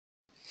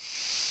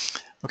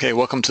Okay,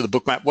 welcome to the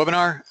Bookmap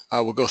webinar.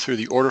 We'll go through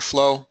the order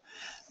flow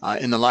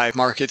in the live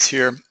markets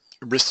here.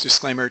 Risk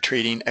disclaimer: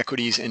 trading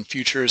equities and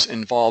futures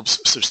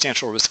involves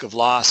substantial risk of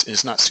loss,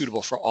 is not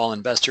suitable for all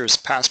investors.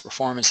 Past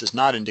performance is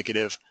not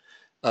indicative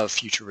of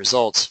future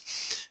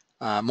results.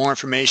 More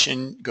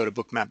information, go to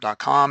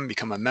bookmap.com,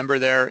 become a member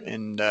there,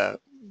 and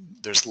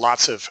there's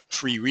lots of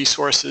free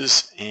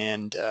resources,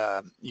 and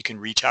you can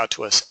reach out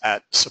to us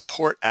at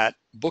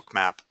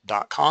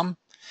support@bookmap.com.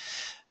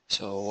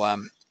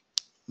 So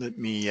let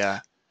me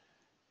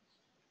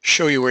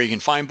show you where you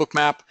can find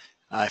Bookmap.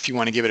 If you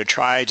want to give it a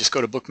try, just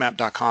go to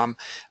bookmap.com.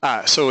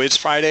 So it's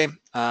Friday.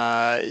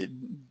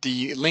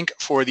 The link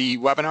for the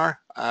webinar,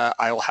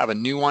 I will have a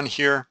new one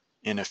here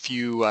in a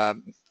few,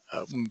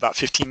 about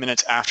 15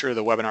 minutes after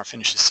the webinar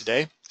finishes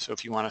today. So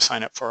if you want to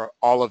sign up for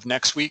all of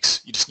next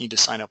week's, you just need to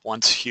sign up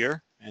once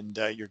here and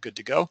you're good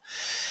to go.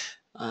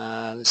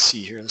 Let's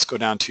see here. Let's go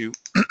down to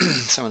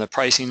some of the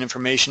pricing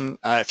information.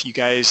 If you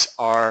guys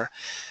are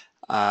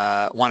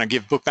want to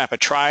give Bookmap a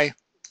try,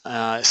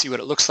 see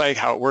what it looks like,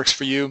 how it works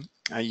for you,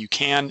 you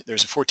can.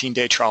 There's a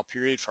 14-day trial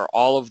period for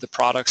all of the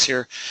products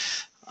here,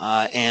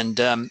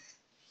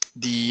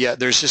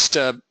 there's just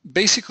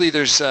basically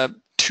there's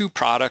two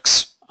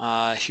products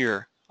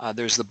here.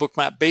 There's the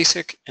Bookmap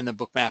Basic and the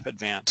Bookmap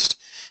Advanced,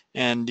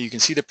 and you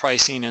can see the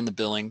pricing and the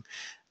billing.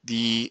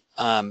 The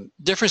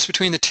difference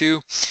between the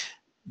two: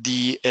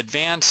 the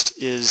Advanced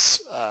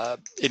is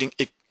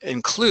it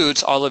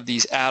includes all of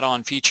these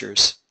add-on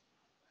features.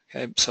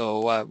 Okay,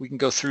 so we can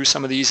go through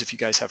some of these. If you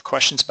guys have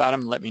questions about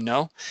them, let me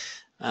know.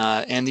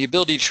 And the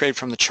ability to trade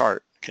from the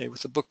chart. Okay,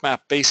 with the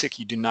Bookmap Basic,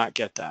 you do not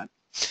get that.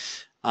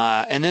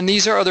 And then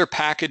these are other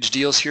package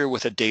deals here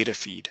with a data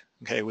feed.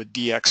 Okay, with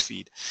DX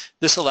feed.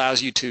 This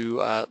allows you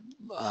to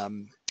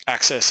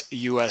access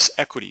U.S.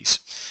 equities.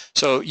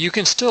 So you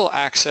can still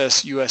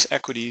access U.S.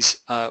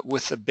 equities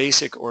with the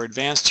Basic or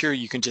Advanced here.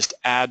 You can just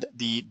add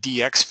the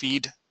DX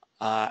feed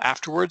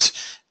afterwards.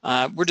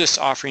 We're just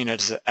offering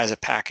it as a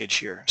package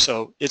here,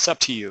 so it's up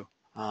to you.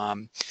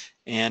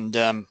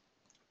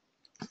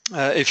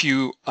 If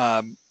you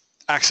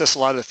access a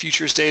lot of the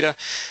futures data,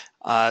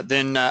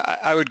 then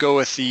I would go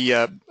with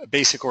the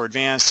Basic or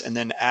Advanced, and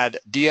then add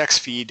DX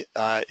feed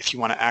if you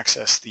want to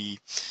access the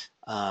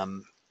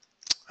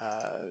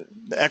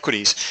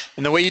equities.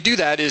 And the way you do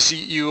that is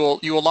you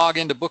will log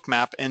into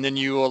Bookmap, and then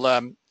you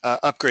will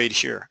upgrade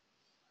here.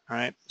 All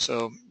right,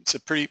 so it's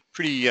a pretty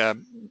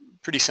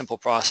simple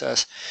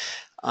process.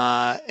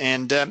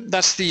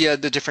 That's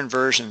the different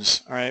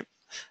versions. All right.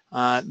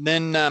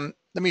 Then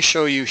let me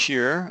show you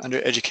here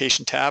under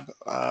Education tab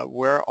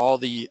where all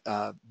the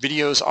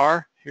videos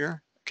are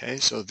here. Okay,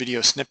 so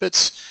video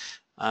snippets.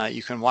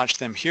 You can watch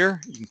them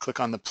here. You can click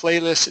on the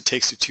playlist. It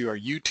takes you to our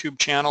YouTube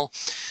channel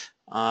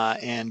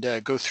and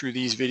go through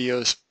these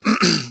videos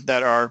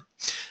that are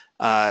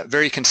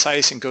very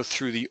concise and go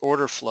through the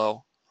order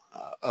flow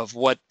of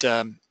what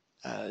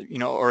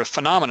or a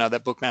phenomena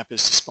that Bookmap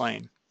is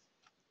displaying.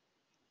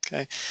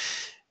 Okay,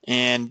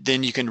 and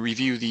then you can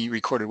review the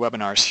recorded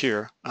webinars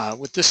here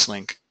with this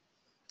link.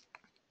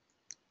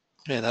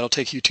 Okay, that'll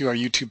take you to our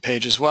YouTube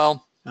page as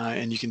well,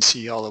 and you can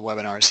see all the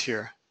webinars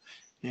here.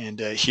 And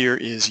here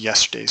is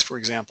yesterday's, for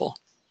example.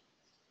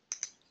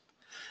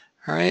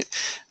 All right,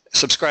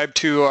 subscribe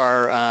to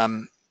our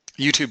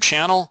YouTube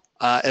channel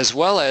as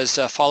well as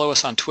follow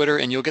us on Twitter,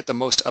 and you'll get the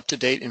most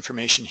up-to-date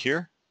information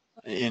here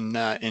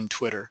in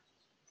Twitter.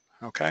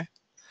 Okay.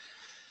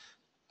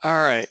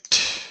 All right.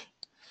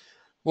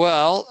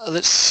 Well,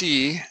 let's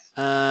see.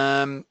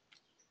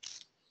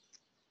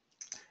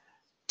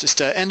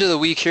 Just end of the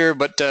week here,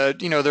 but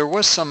there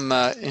was some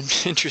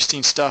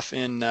interesting stuff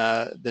in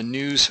the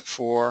news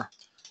for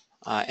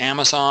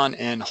Amazon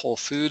and Whole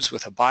Foods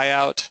with a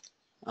buyout.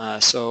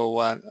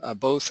 So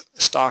both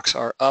stocks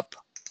are up.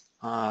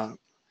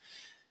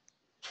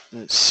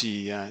 Let's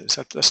see.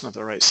 That's not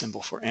the right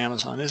symbol for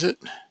Amazon, is it?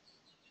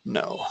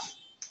 No.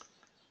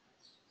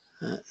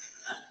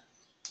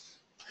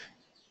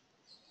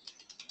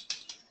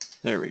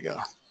 There we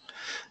go.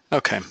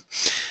 Okay.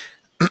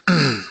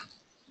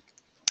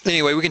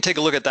 Anyway, we can take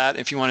a look at that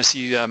if you want to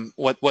see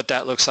what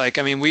that looks like.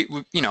 I mean, we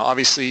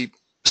obviously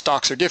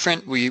stocks are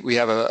different. We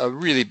have a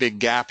really big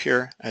gap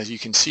here, as you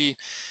can see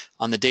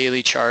on the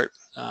daily chart.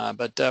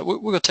 But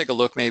we'll take a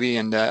look maybe,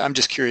 and I'm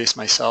just curious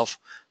myself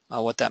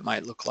what that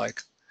might look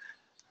like.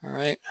 All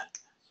right.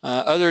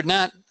 Other than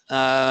that,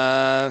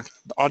 the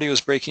audio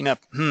is breaking up.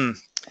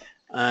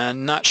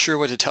 Not sure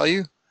what to tell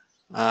you.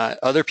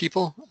 Other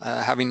people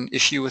having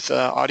issue with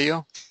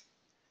audio?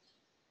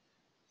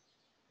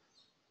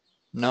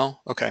 No?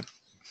 Okay.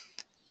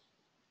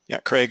 Yeah,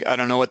 Craig, I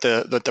don't know what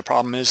the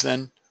problem is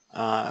then.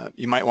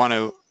 You might want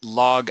to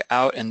log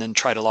out and then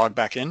try to log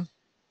back in.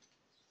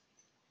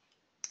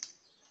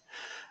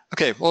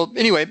 Okay, well,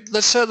 anyway,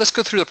 let's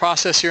go through the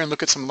process here and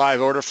look at some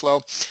live order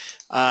flow.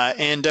 What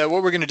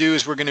we're going to do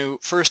is we're going to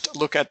first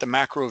look at the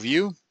macro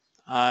view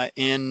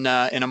in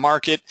a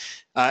market,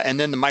 and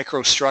then the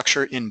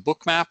microstructure in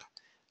Bookmap.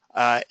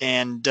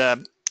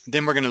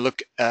 Then we're going to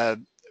look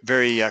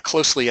very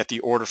closely at the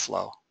order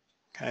flow.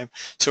 Okay,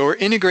 so we're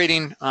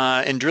integrating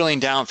and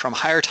drilling down from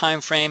higher time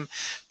frame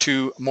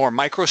to more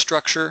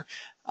microstructure,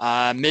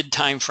 mid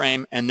time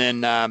frame, and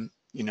then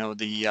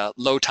the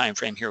low time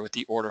frame here with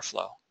the order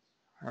flow.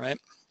 All right,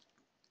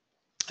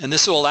 and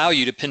this will allow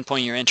you to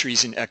pinpoint your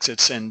entries and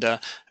exits and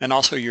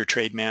also your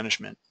trade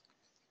management.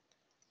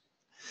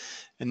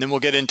 And then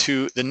we'll get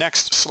into the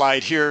next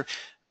slide here,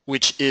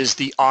 which is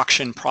the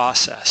auction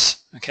process.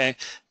 Okay,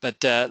 but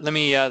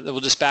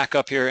we'll just back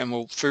up here and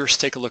we'll first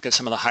take a look at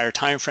some of the higher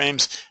time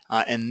frames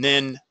and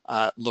then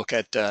look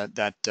at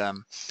that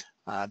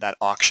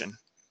auction,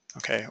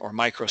 okay, or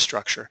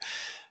microstructure.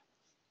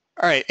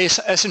 All right,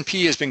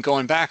 S&P has been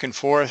going back and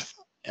forth.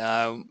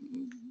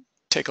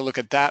 Take a look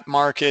at that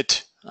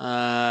market.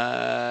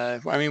 I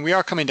mean, we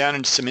are coming down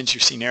into some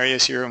interesting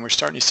areas here, and we're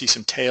starting to see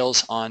some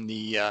tails on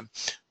the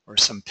or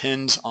some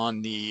pins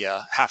on the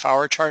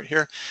half-hour chart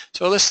here.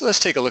 So let's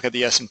take a look at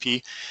the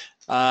S&P.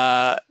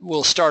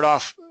 We'll start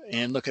off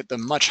and look at the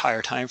much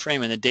higher time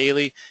frame. In the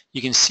daily,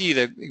 you can see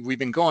that we've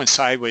been going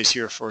sideways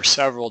here for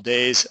several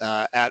days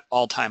at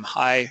all-time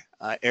high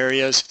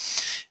areas.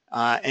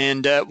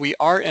 And we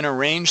are in a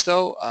range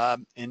though,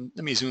 and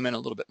let me zoom in a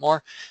little bit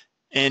more.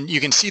 And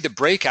you can see the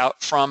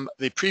breakout from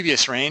the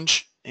previous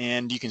range,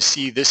 and you can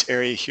see this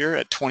area here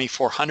at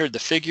 2,400, the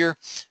figure,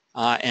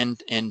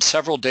 and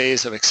several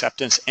days of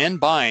acceptance and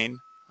buying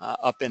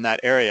up in that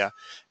area.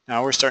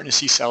 Now we're starting to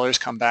see sellers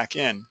come back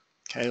in,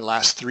 okay, the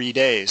last 3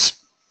 days.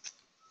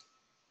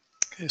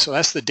 Okay, so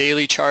that's the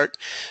daily chart.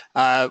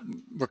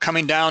 We're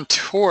coming down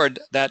toward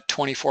that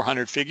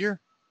 2,400 figure.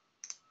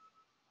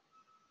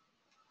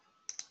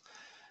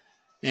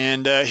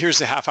 And here's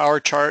the half-hour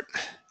chart,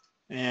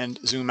 and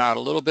zoom out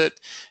a little bit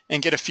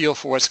and get a feel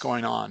for what's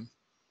going on.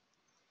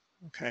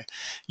 Okay,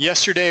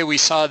 yesterday we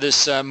saw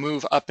this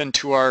move up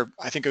into our,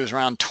 I think it was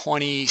around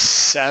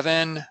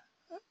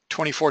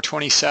 24,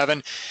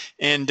 27,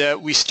 and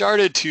we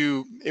started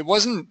to, it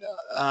wasn't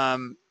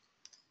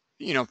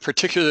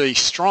particularly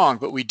strong,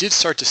 but we did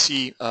start to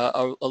see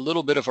a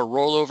little bit of a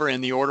rollover in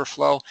the order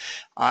flow,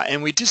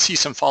 and we did see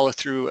some follow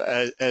through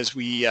as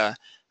we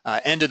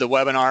ended the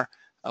webinar.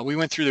 We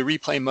went through the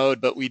replay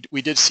mode, but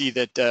we did see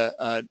that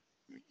the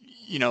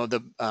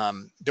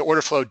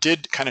order flow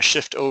did kind of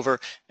shift over,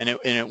 and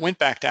it went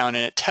back down,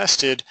 and it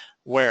tested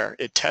where?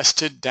 It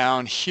tested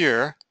down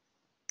here,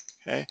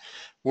 okay,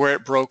 where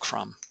it broke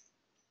from,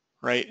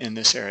 right in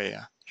this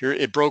area. Here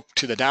it broke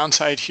to the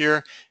downside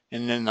here,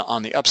 and then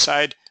on the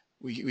upside,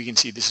 we can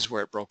see this is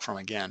where it broke from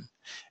again.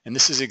 And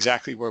this is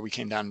exactly where we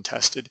came down and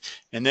tested.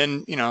 And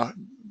then,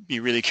 be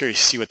really curious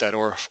to see what that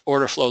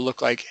order flow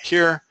looked like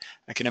here.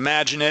 I can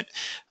imagine it,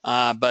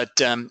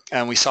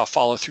 and we saw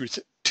follow through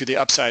to the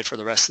upside for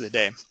the rest of the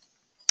day.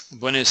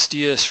 Buenos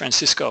dias,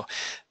 Francisco.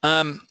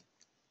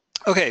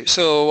 Okay,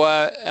 so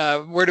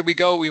where did we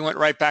go? We went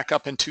right back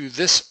up into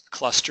this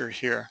cluster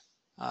here,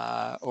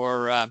 a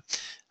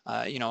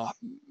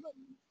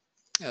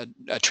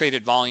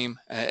traded volume,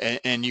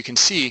 and you can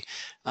see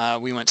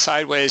we went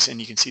sideways,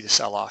 and you can see the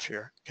sell-off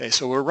here. Okay,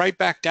 so we're right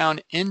back down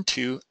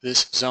into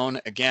this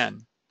zone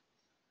again.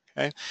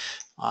 Okay,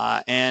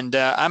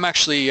 I'm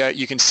actually,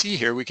 you can see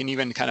here, we can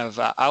even kind of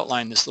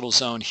outline this little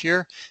zone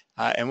here,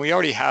 and we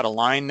already had a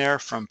line there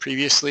from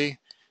previously,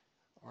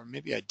 or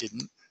maybe I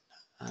didn't,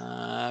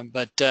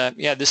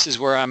 yeah, this is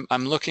where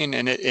I'm looking,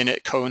 and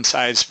it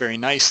coincides very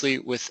nicely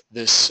with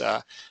this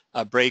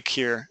break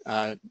here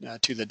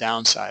to the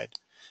downside.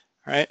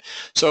 All right,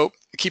 so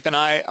keep an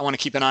eye. I want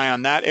to keep an eye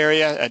on that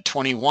area at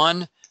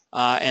 21,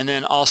 and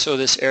then also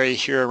this area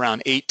here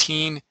around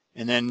 18,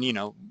 and then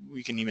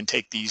we can even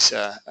take these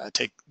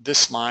take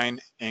this line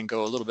and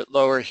go a little bit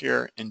lower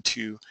here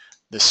into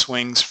the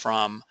swings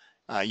from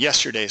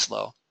yesterday's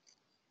low.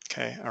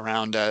 Okay,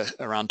 around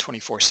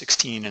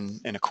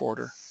 24.16 and a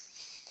quarter.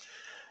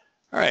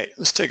 All right,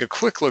 let's take a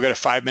quick look at a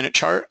 5-minute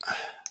chart.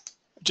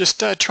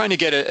 Just trying to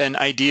get an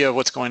idea of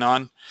what's going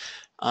on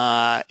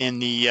in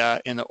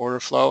the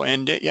order flow,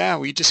 and yeah,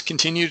 we just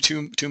continue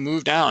to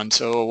move down.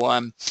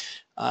 So,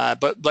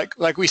 but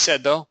like we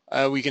said though,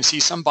 we can see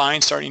some buying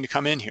starting to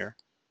come in here.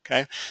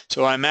 Okay,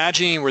 so I'm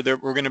imagining we're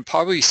going to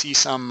probably see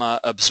some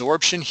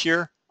absorption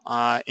here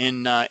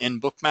in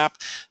Bookmap.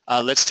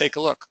 Let's take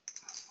a look.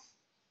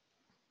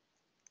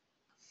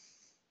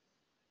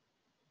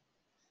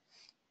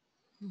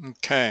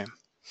 Okay.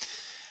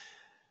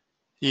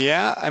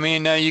 Yeah, I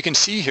mean, you can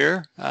see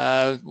here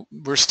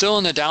we're still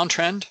in a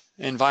downtrend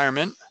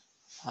environment,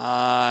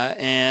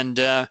 and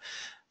the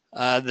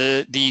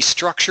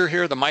structure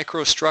here, the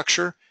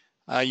microstructure,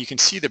 you can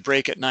see the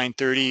break at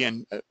 9:30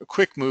 and a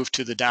quick move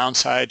to the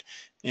downside,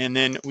 and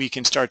then we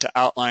can start to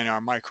outline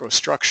our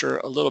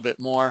microstructure a little bit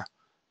more.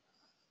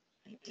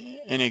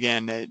 And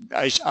again,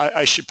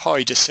 I should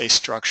probably just say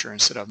structure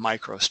instead of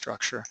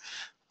microstructure,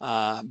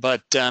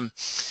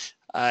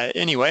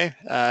 anyway,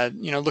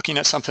 looking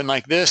at something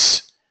like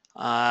this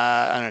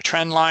on a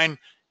trend line,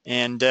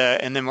 and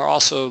then we're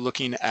also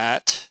looking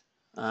at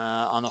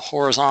on the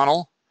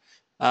horizontal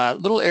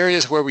little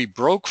areas where we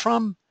broke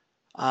from,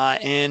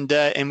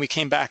 and we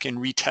came back and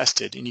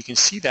retested, and you can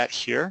see that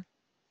here,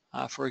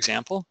 for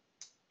example.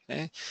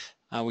 Okay,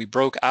 We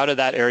broke out of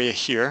that area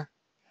here.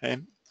 Okay.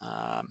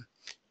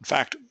 In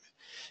fact,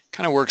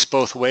 kind of works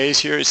both ways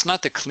here. It's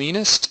not the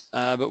cleanest,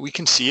 but we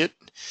can see it.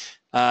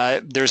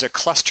 There's a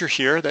cluster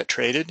here that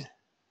traded,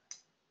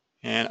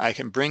 and I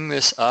can bring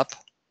this up,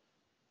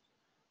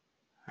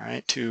 all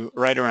right, to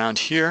right around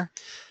here,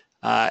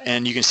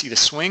 and you can see the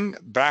swing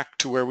back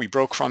to where we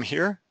broke from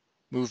here,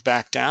 move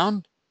back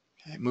down,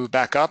 okay, move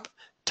back up,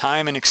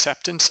 time and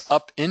acceptance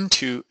up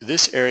into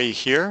this area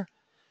here,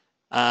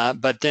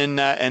 but then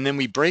and then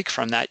we break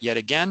from that yet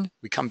again.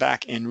 We come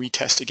back and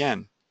retest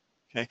again.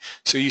 Okay,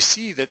 so you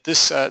see that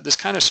this this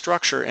kind of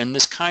structure and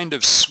this kind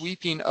of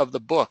sweeping of the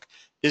book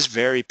is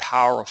very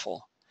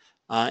powerful,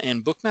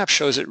 and Bookmap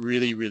shows it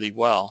really, really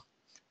well.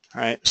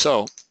 All right,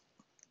 so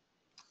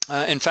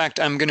in fact,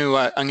 I'm going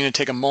to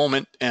take a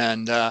moment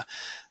and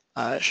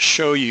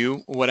show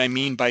you what I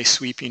mean by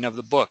sweeping of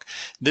the book.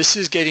 This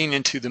is getting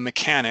into the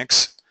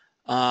mechanics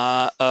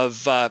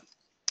of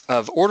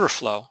order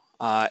flow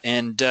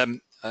and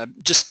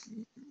just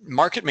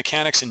market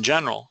mechanics in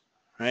general.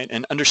 Right,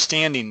 and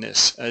understanding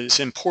this is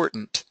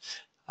important,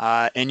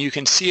 and you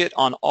can see it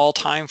on all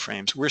time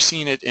frames. We're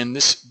seeing it in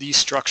these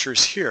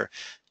structures here.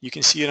 You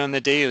can see it on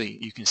the daily.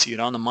 You can see it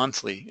on the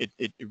monthly.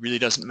 It really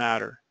doesn't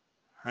matter,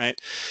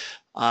 right?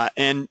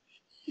 And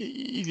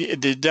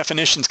the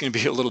definition is going to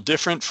be a little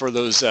different for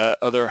those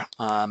other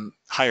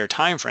higher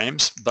time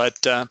frames,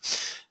 but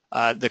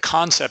the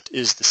concept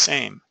is the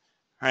same.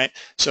 Right,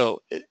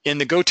 so in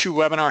the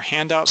GoToWebinar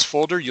handouts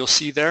folder, you'll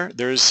see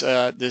there's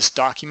this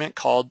document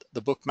called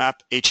the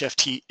Bookmap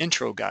HFT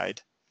Intro Guide.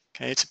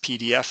 Okay, it's a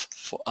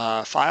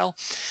PDF file,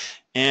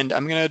 and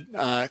I'm going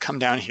to come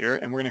down here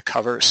and we're going to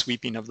cover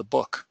sweeping of the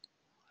book.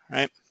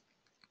 Right,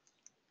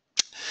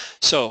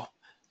 so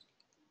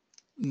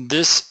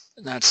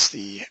that's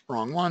the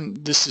wrong one.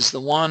 This is the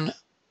one.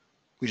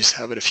 We just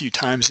have it a few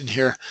times in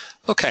here.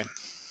 Okay.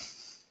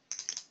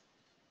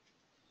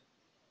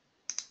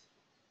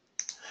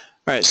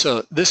 All right,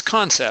 so this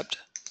concept,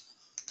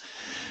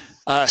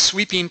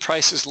 sweeping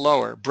prices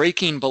lower,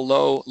 breaking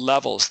below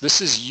levels. This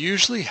is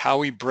usually how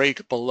we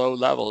break below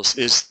levels.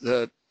 Is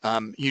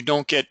you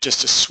don't get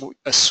just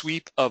a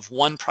sweep of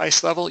one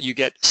price level, you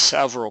get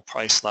several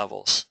price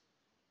levels.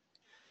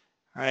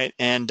 All right,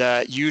 and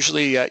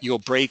usually you'll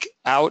break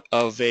out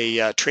of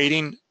a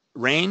trading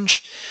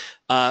range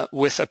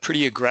with a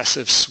pretty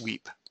aggressive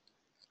sweep.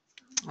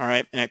 All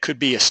right, and it could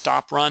be a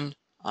stop run,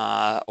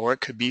 or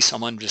it could be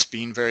someone just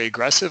being very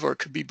aggressive, or it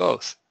could be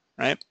both,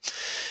 right?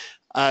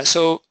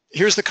 So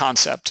here's the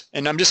concept,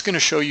 and I'm just going to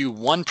show you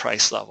one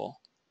price level,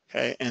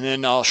 okay? And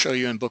then I'll show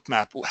you in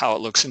Bookmap how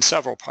it looks in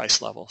several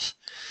price levels.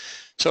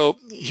 So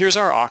here's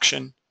our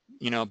auction,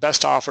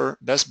 best offer,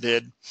 best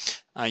bid.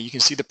 You can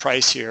see the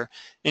price here,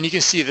 and you can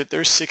see that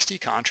there's 60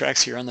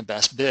 contracts here on the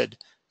best bid,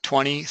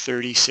 20,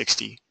 30,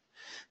 60.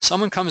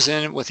 Someone comes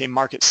in with a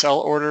market sell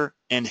order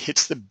and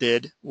hits the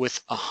bid with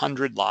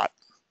 100 lot.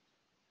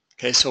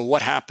 Okay, so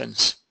what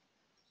happens?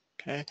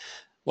 Okay,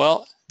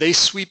 well, they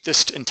sweep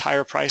this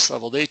entire price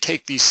level. They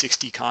take these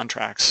 60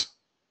 contracts,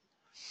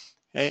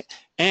 okay,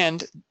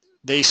 and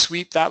they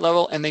sweep that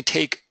level and they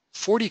take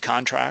 40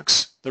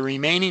 contracts, the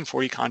remaining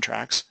 40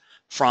 contracts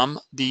from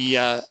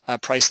the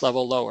price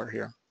level lower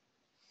here.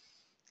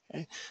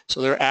 Okay,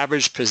 so their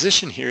average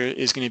position here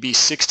is going to be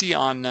 60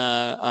 on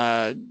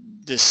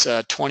this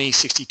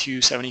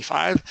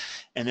 2062.75,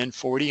 and then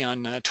 40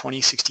 on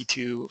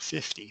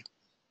 2062.50.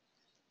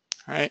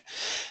 All right,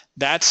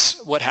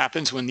 that's what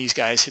happens when these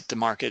guys hit the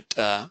market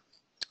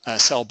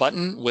sell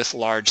button with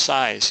large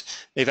size.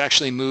 They've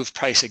actually moved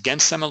price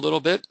against them a little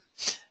bit.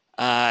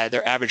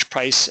 Their average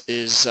price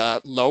is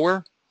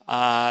lower,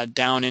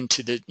 down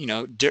into the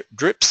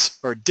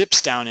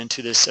dips down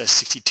into this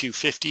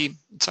 62.50,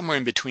 somewhere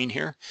in between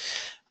here.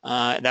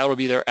 That will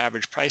be their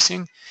average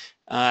pricing,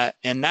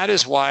 and that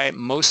is why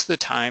most of the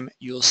time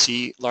you'll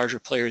see larger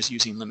players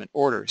using limit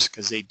orders,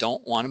 because they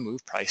don't want to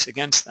move price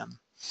against them.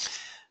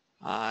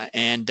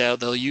 And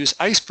they'll use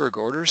iceberg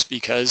orders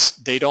because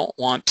they don't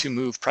want to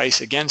move price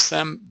against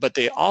them, but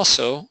they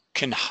also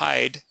can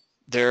hide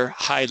their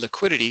high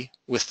liquidity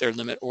with their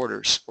limit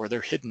orders or their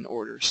hidden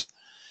orders.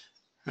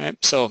 All right,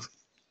 so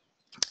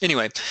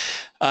anyway,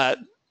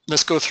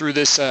 let's go through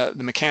this, the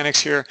mechanics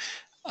here.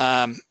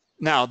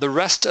 Now, the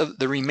rest of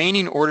the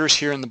remaining orders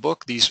here in the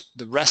book, the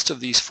rest of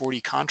these 40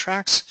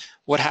 contracts,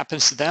 what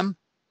happens to them?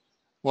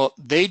 Well,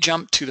 they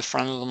jump to the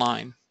front of the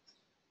line.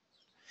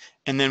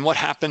 And then what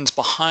happens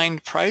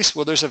behind price?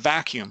 Well, there's a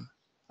vacuum.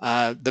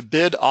 The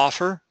bid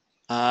offer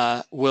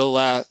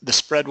the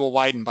spread will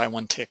widen by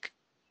one tick.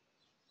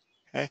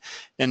 Okay,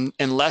 and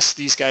unless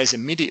these guys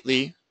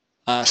immediately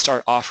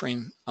start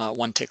offering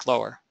one tick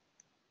lower.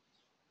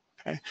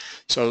 Okay,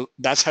 so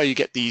that's how you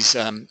get these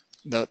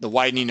the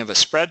widening of a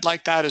spread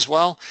like that as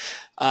well,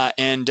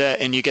 and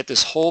you get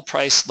this whole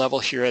price level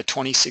here at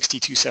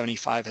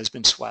 2062.75 has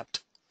been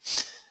swept.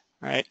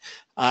 All right,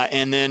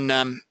 and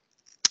then.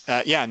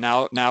 Yeah,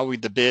 now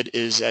the bid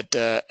is at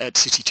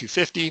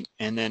 62.50,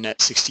 and then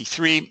at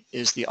 63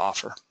 is the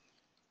offer.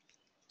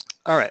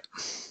 All right.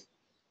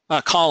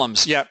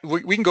 Columns, yeah,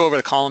 we can go over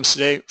the columns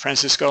today,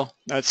 Francisco.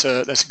 That's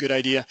a good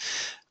idea.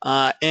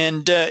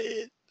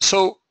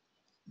 So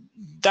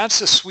that's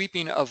a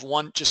sweeping of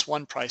just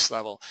one price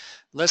level.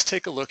 Let's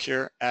take a look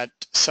here at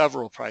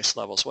several price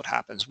levels. What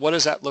happens? What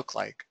does that look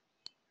like?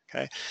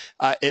 Okay,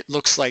 it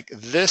looks like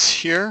this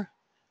here.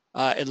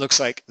 It looks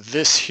like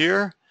this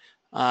here,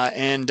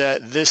 and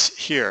this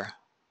here.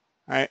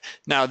 All right.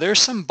 Now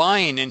there's some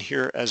buying in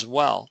here as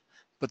well,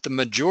 but the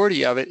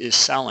majority of it is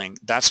selling.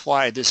 That's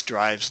why this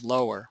drives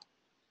lower.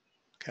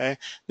 Okay,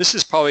 this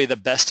is probably the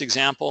best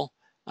example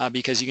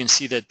because you can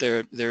see that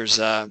there's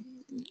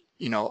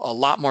you know, a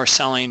lot more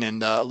selling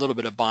and a little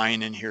bit of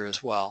buying in here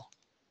as well.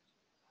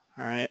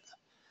 All right,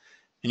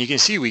 and you can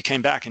see we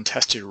came back and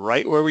tested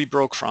right where we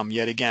broke from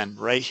yet again,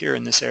 right here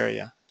in this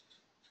area.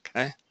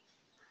 Okay.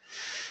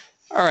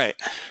 All right,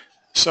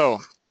 so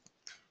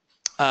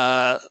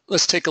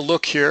let's take a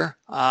look here,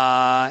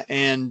 so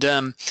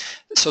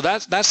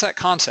that's that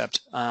concept,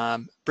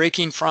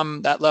 breaking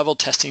from that level,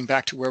 testing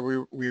back to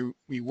where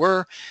we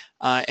were,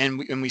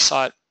 and we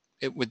saw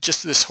it with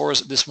just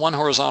this one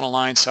horizontal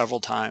line several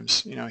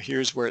times. You know,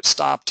 here's where it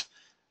stopped.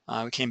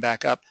 We came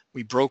back up.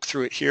 We broke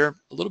through it here,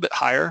 a little bit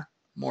higher,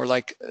 more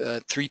like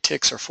 3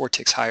 ticks or 4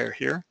 ticks higher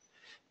here.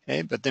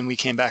 Okay, but then we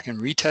came back and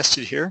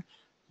retested here,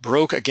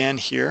 broke again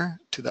here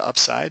to the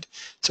upside.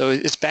 So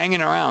it's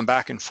banging around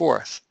back and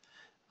forth.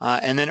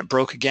 And then it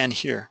broke again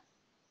here.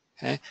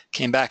 Okay,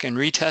 came back and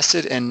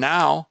retested, and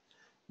now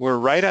we're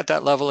right at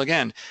that level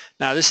again.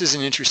 Now this is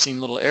an interesting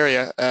little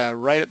area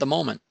right at the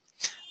moment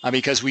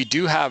because we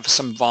do have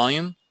some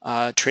volume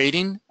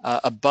trading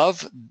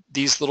above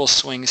these little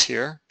swings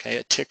here. Okay,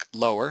 a tick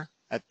lower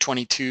at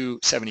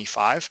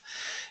 22.75,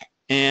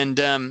 and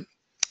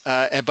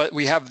but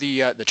we have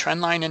the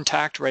trend line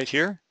intact right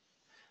here,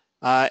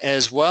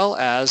 as well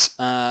as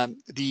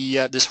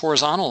this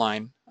horizontal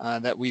line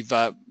that we've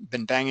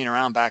been banging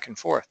around back and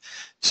forth.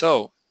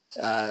 So,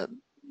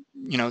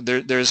 you know,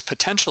 there's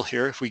potential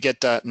here if we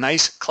get a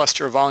nice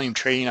cluster of volume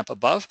trading up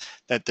above,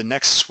 that the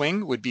next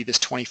swing would be this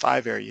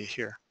 25 area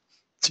here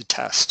to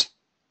test.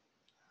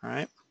 All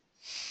right.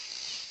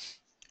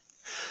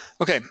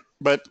 Okay,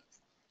 but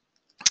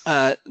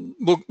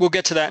we'll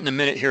get to that in a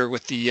minute here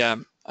with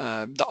the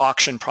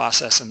auction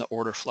process and the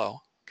order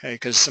flow. Okay,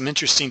 because some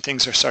interesting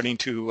things are starting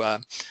to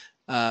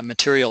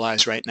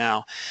materialize right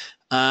now,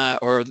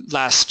 or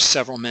last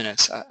several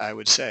minutes, I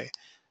would say.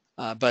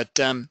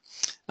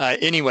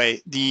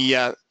 Anyway,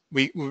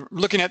 we're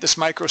looking at this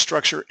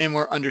microstructure, and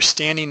we're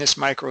understanding this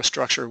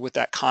microstructure with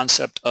that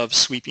concept of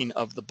sweeping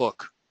of the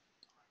book,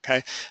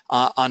 okay,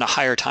 on a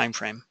higher time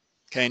frame,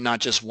 okay,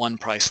 not just one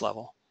price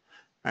level.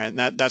 All right,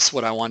 and that's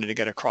what I wanted to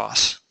get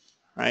across,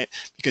 right?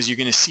 Because you're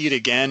going to see it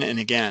again and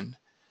again,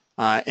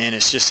 and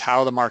it's just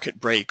how the market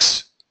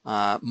breaks.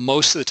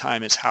 Most of the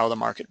time, it's how the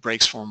market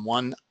breaks from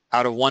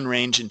out of one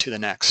range into the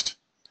next.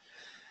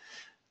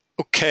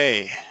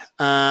 Okay,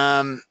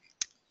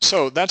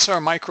 so that's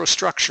our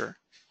microstructure,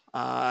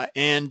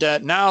 and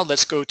now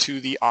let's go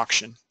to the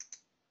auction.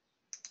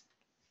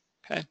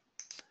 Okay. All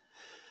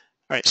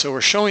right, so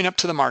we're showing up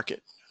to the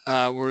market.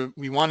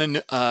 We want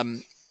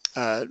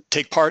to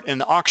take part in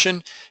the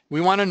auction.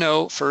 We want to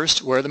know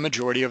first where the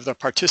majority of the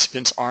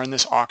participants are in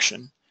this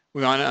auction.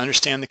 We want to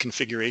understand the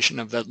configuration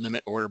of the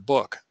limit order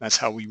book. That's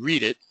how we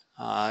read it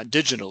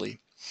digitally.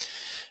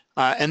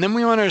 And then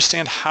we want to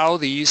understand how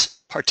these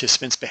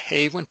participants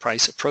behave when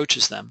price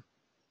approaches them.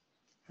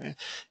 Okay?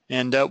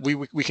 And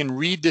we can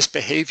read this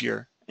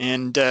behavior,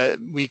 and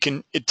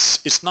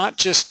it's not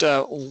just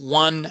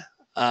one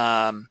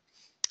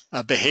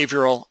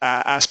behavioral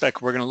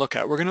aspect we're going to look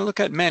at. We're going to look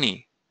at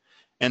many,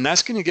 and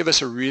that's going to give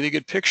us a really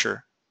good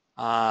picture,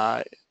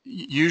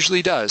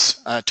 usually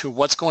does, to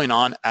what's going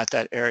on at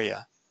that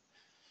area.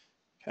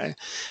 Okay,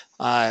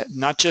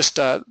 not just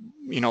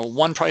you know,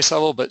 one price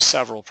level, but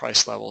several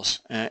price levels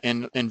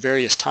and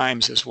various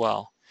times as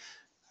well.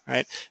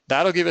 Right,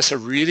 that'll give us a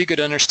really good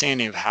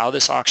understanding of how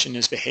this auction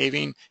is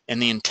behaving and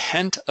the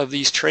intent of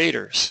these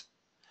traders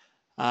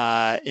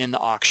in the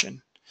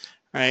auction.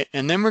 Right,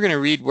 and then we're going to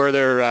read where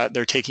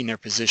they're taking their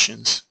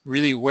positions.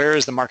 Really, where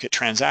is the market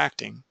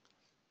transacting?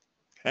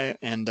 Okay,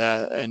 and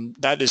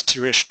that is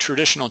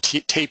traditional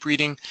tape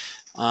reading.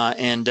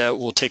 And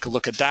we'll take a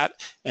look at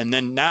that, and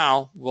then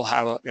now we'll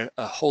have a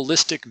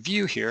holistic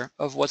view here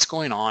of what's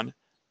going on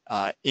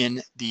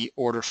in the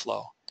order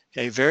flow.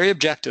 Okay, very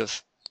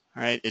objective.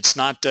 All right, it's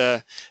not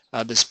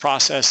this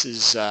process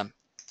is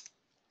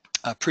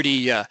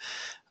pretty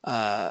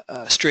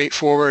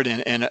straightforward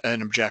and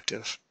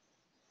objective.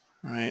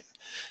 All right.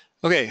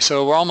 Okay,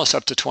 so we're almost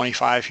up to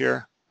 25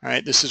 here. All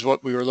right, this is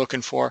what we were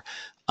looking for.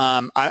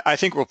 I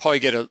think we'll probably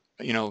get a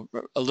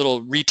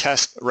little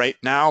retest right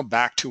now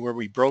back to where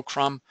we broke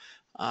from,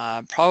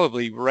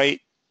 probably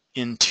right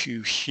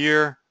into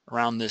here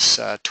around this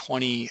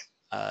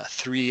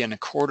 23 and a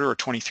quarter or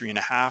 23 and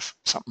a half,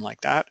 something like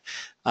that,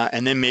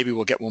 and then maybe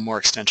we'll get one more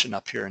extension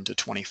up here into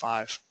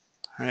 25.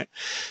 All right.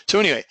 So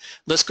anyway,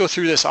 let's go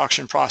through this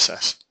auction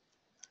process.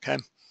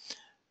 Okay.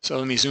 So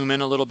let me zoom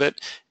in a little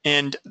bit,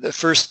 and the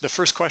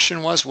first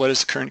question was, what is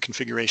the current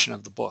configuration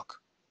of the book?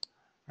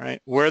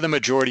 right? We're the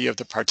majority of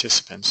the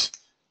participants,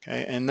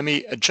 okay? And let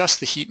me adjust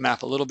the heat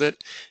map a little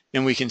bit,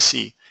 and we can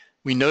see.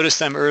 We noticed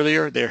them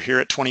earlier. They're here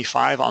at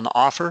 25 on the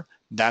offer.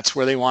 That's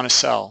where they want to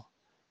sell,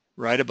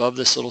 right above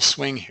this little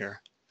swing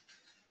here,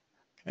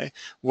 okay?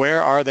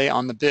 Where are they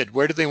on the bid?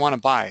 Where do they want to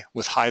buy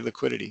with high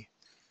liquidity?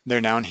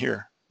 They're down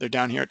here. They're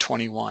down here at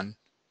 21,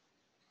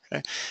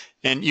 okay?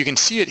 And you can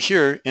see it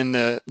here in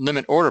the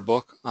limit order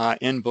book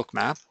in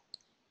Bookmap,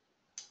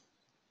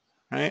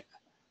 right?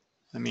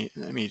 Let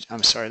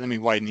me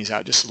widen these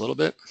out just a little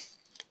bit.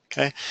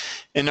 Okay,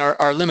 in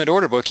our limit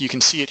order book, you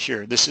can see it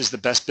here. This is the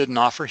best bid and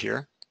offer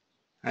here,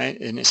 right?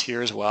 And it's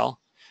here as well.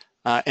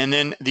 And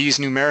then these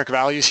numeric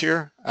values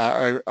here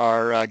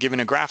are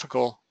given a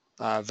graphical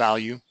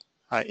value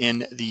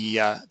in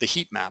the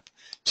heat map.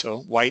 So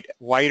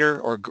whiter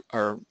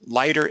or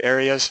lighter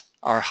areas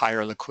are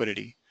higher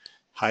liquidity.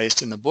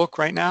 Highest in the book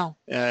right now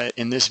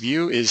in this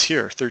view is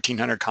here,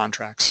 1,300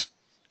 contracts.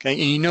 Okay,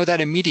 and you know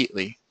that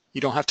immediately. You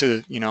don't have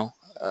to,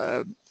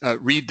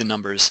 read the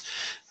numbers.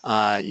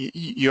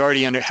 You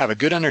already have a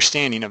good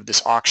understanding of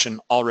this auction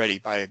already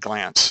by a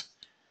glance.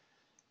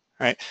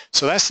 All right,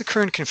 so that's the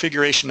current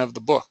configuration of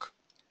the book.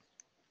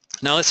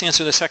 Now let's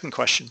answer the second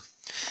question.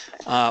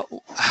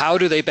 How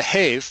do they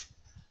behave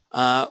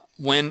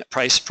when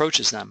price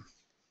approaches them?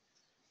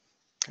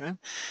 Okay,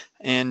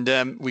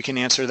 and we can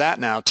answer that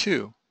now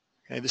too.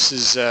 Okay, this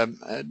is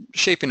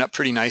shaping up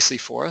pretty nicely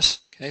for us.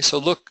 Okay, so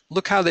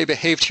look how they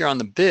behaved here on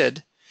the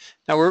bid.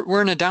 Now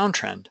we're in a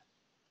downtrend,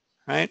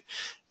 right?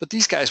 But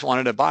these guys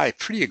wanted to buy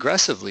pretty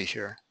aggressively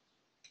here,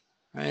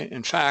 right?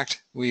 In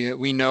fact,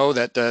 we know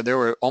that there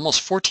were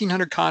almost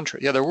 1,400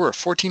 contracts. Yeah, there were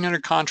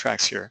 1,400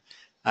 contracts here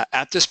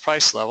at this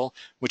price level,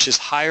 which is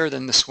higher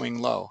than the swing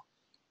low.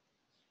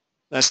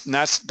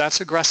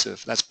 That's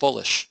aggressive. That's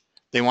bullish.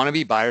 They want to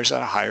be buyers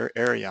at a higher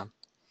area.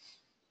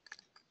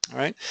 All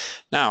right.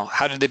 Now,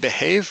 how did they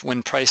behave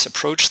when price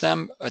approached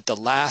them at the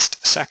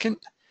last second?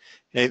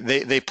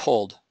 They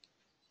pulled.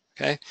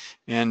 Okay,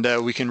 and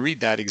we can read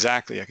that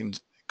exactly. I can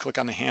click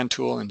on the hand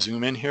tool and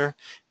zoom in here,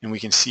 and we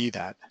can see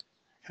that.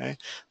 Okay, a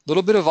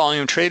little bit of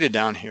volume traded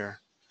down here.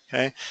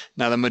 Okay,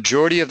 now the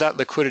majority of that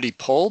liquidity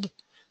pulled.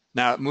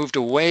 Now it moved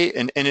away,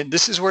 and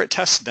this is where it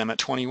tested them at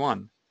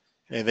 21.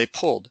 Okay, they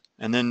pulled,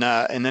 and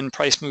then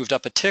price moved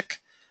up a tick,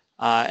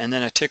 and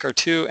then a tick or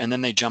two, and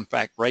then they jumped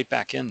right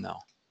back in though.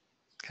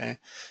 Okay,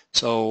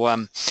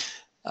 so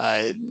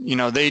they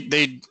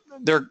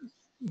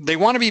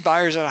want to be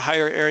buyers at a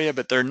higher area,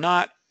 but they're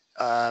not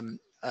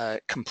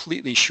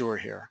completely sure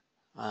here,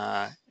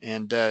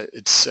 and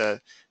it's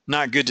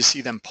not good to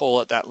see them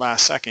pull at that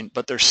last second,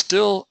 but they're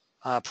still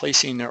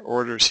placing their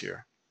orders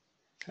here.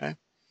 Okay,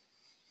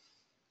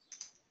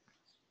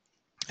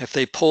 if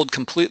they pulled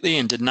completely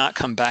and did not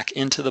come back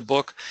into the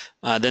book,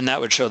 then that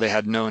would show they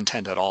had no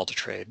intent at all to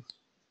trade,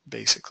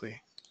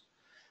 basically.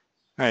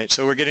 All right,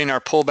 so we're getting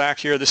our pullback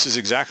here. This is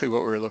exactly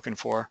what we were looking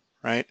for,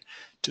 right?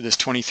 To this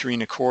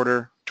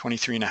 23.25,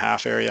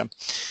 23.5 area.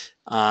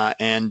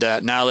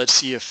 Now let's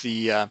see if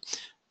the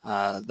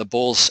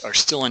bulls are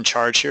still in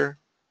charge here.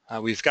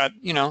 We've got,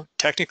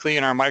 technically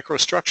in our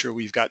microstructure,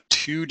 we've got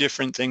two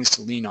different things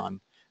to lean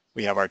on.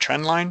 We have our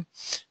trend line.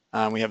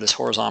 We have this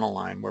horizontal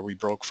line where we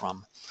broke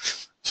from.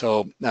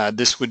 So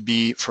this would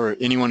be, for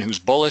anyone who's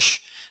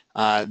bullish,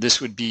 this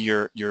would be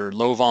your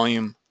low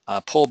volume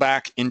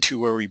pullback into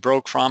where we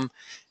broke from,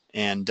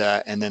 and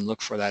then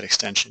look for that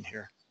extension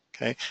here.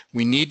 Okay,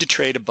 we need to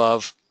trade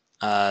above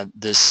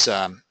this.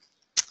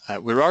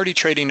 We're already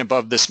trading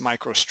above this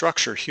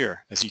microstructure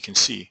here, as you can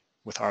see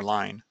with our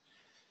line.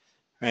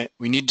 Right,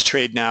 we need to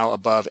trade now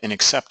above and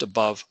accept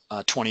above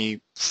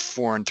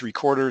 24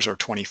 3/4 or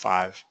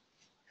 25.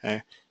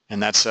 Okay,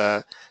 and that's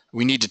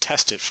we need to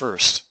test it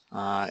first,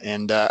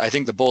 and I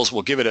think the bulls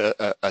will give it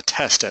a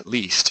test at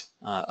least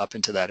up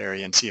into that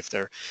area and see if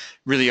there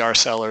really are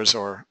sellers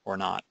or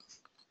not.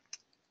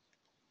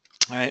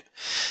 All right,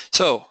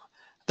 so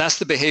that's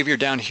the behavior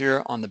down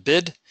here on the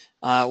bid.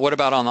 What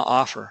about on the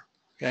offer?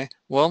 Okay,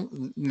 well,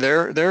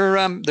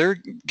 they're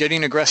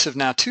getting aggressive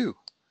now too.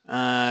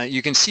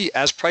 You can see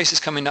as price is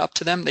coming up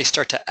to them, they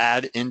start to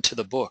add into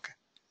the book.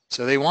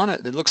 So they want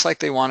to. It looks like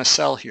they want to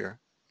sell here.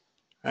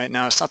 Right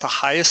now, it's not the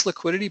highest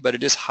liquidity, but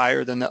it is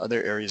higher than the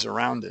other areas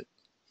around it.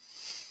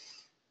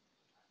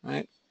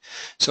 Right.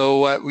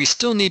 So we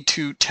still need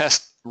to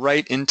test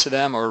right into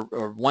them or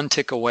one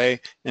tick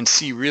away and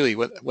see really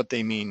what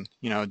they mean.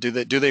 Do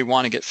they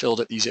want to get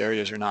filled at these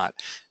areas or not?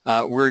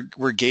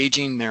 We're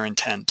gauging their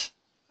intent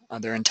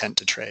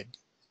to trade.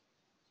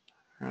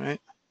 All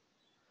right.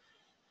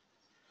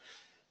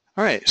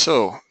 All right.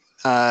 So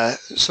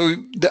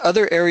the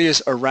other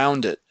areas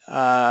around it,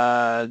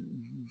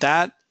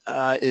 that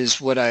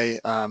is what I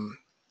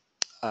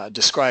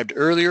described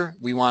earlier.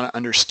 We want to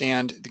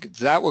understand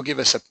that will give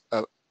us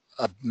a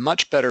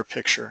much better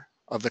picture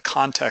of the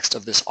context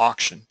of this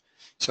auction.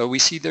 So we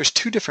see there's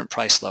two different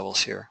price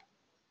levels here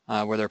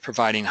where they're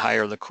providing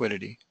higher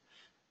liquidity.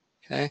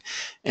 Okay,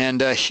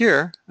 and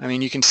here, I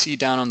mean, you can see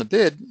down on the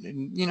bid,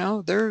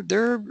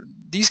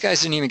 these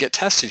guys didn't even get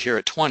tested here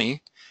at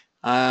 20.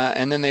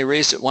 and then they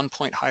raised it 1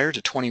 point higher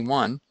to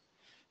 21,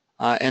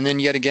 and then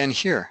yet again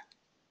here,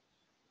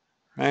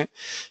 right?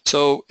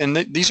 So, and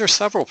these are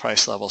several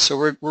price levels.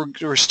 So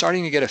we're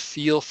starting to get a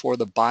feel for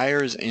the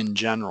buyers in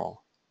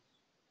general,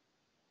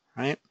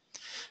 right?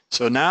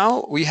 So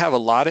now we have a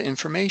lot of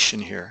information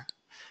here,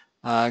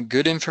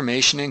 good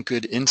information and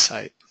good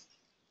insight.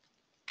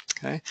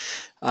 Okay,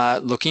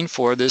 looking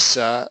for this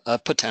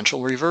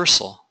potential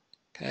reversal.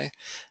 Okay,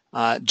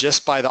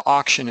 just by the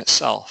auction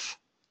itself.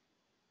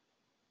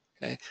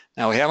 Okay,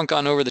 now we haven't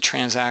gone over the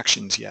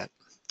transactions yet.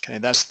 Okay,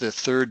 that's the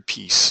third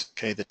piece.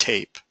 Okay, the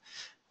tape.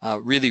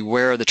 Really,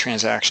 where are the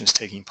transactions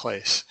taking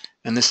place?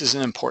 And this is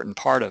an important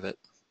part of it.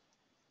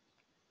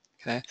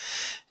 Okay,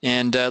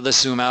 and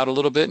let's zoom out a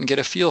little bit and get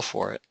a feel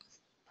for it.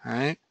 All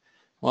right.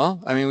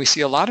 Well, I mean, we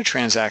see a lot of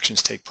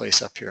transactions take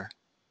place up here.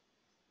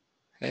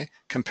 Okay,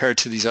 compared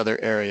to these other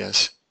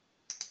areas.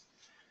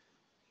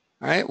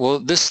 All right. Well,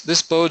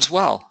 this bodes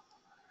well.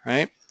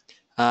 Right.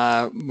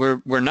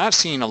 We're not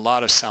seeing a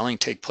lot of selling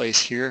take place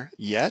here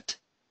yet.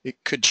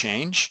 It could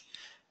change,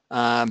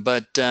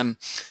 but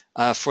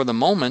for the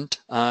moment,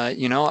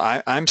 you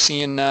know, I'm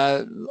seeing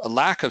a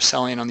lack of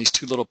selling on these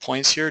two little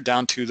points here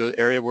down to the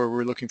area where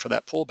we're looking for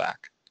that pullback.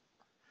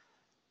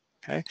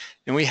 Okay,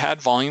 and we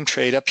had volume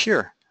trade up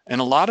here, and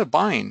a lot of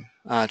buying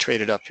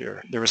traded up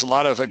here. There was a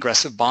lot of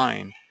aggressive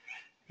buying.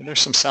 And there's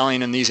some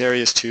selling in these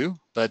areas too,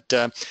 but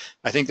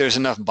I think there's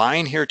enough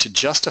buying here to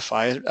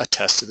justify a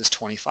test to this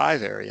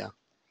 25 area.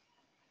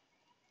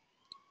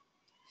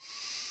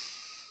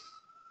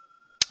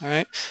 All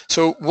right,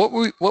 so what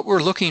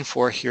we're looking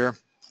for here,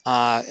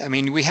 I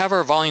mean, we have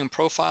our volume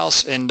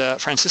profiles, and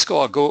Francisco,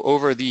 I'll go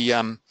over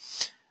the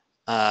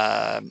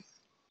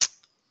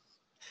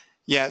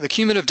the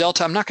cumulative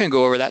delta. I'm not going to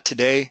go over that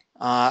today.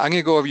 I'm going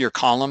to go over your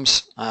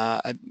columns.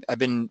 I've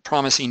been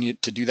promising you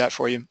to do that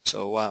for you,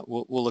 so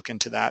we'll look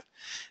into that.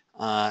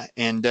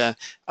 And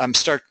I'm going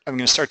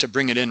to start to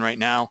bring it in right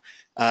now,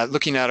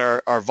 looking at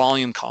our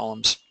volume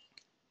columns.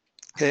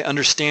 Okay,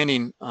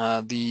 understanding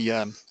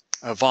the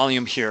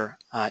volume here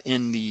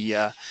in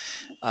the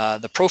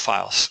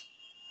profiles.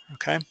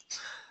 Okay,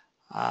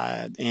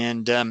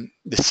 and the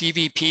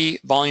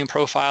CVP volume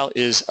profile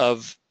is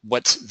of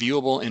what's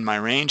viewable in my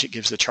range. It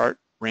gives the chart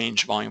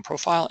range volume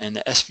profile, and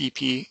the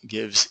SVP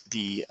gives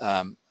the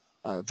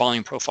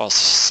volume profile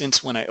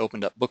since when I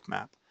opened up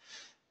Bookmap.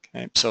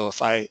 Okay, so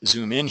if I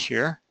zoom in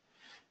here,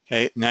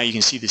 okay, now you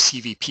can see the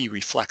CVP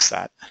reflects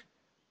that,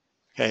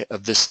 okay,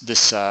 of this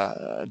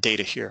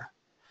data here.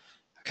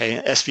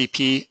 Okay,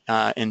 SVP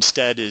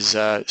instead is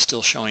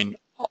still showing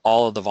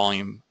all of the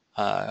volume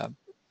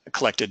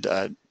collected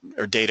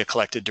or data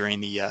collected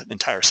during the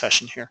entire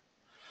session here.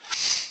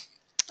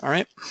 All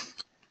right.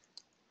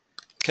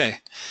 Okay.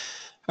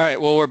 All right.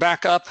 Well, we're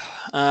back up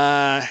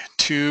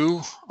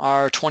to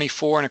our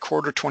 24.25,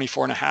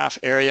 24.5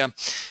 area.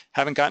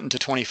 Haven't gotten to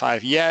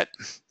 25 yet,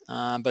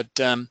 but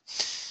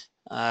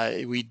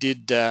we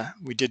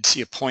did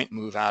see a point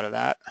move out of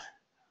that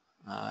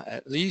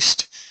at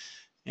least.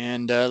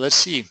 And let's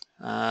see,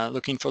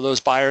 looking for those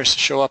buyers to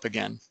show up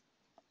again.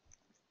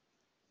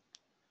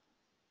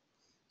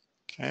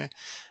 Okay.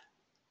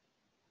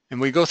 And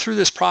we go through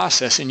this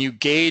process, and you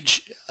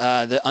gauge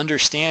the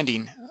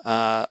understanding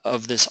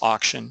of this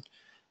auction,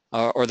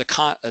 or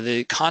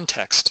the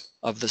context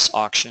of this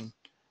auction,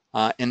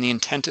 and the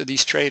intent of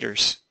these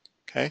traders.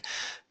 Okay,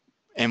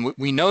 and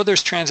we know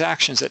there's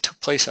transactions that took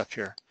place up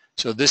here,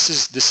 so this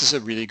is a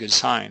really good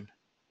sign.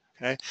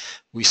 Okay,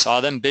 we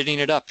saw them bidding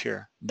it up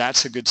here.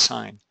 That's a good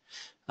sign.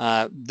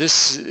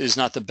 This is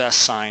not the best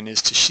sign,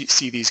 is to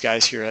see these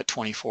guys here at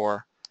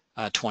 24,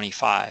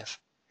 25.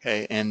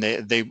 Okay, and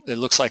it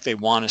looks like they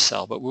want to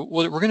sell, but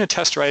we're going to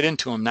test right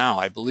into them now,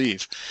 I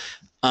believe.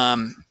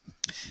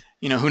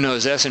 You know, who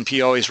knows?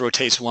 S&P always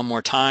rotates one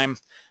more time,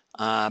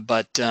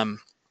 but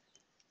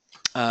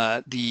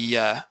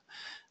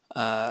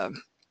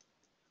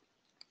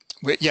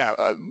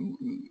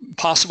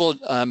possible.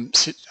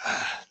 Let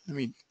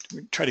me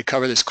try to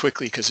cover this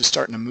quickly because it's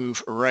starting to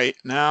move right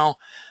now.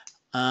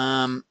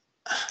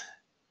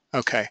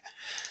 Okay,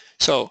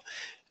 so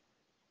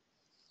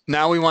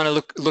now we want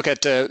to look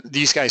at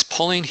these guys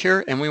pulling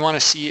here, and we want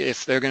to see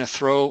if they're going to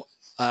throw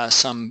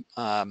some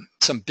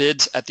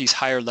bids at these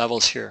higher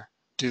levels here.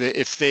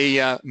 If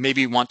they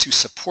maybe want to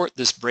support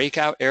this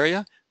breakout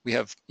area. We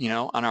have, you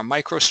know, on our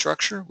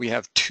microstructure, we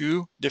have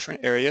two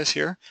different areas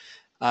here.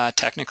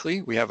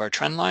 Technically, we have our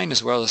trend line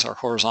as well as our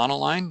horizontal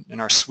line and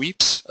our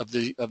sweeps of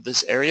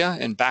this area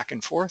and back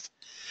and forth.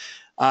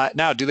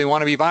 Now, do they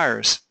want to be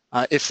buyers?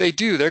 If they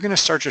do, they're going to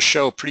start to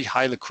show pretty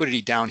high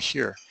liquidity down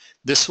here.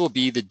 This will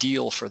be the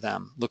deal for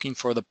them, looking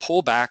for the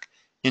pullback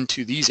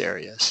into these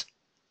areas,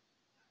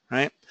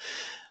 right?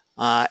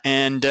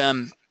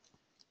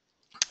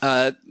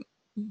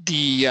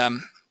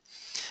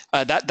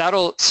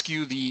 That'll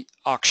skew the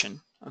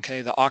auction.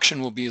 Okay, the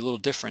auction will be a little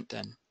different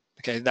then.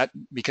 Okay,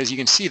 because you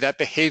can see that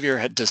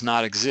behavior does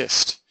not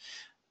exist.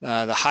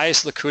 The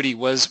highest liquidity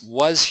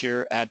was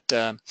here at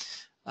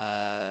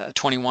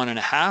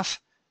 21.5,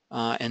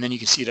 and then you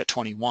can see it at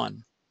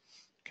 21.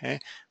 Okay,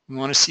 We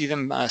want to see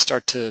them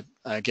start to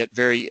get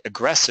very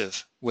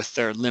aggressive with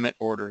their limit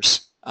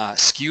orders,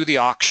 skew the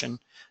auction.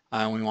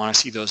 We want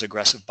to see those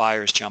aggressive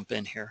buyers jump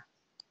in here.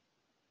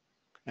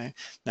 Okay,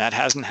 that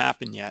hasn't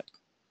happened yet.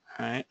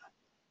 All right.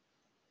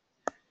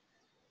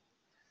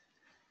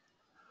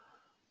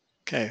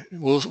 Okay,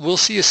 we'll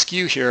see a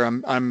skew here.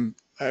 You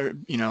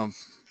know,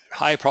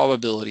 high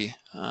probability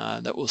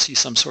that we'll see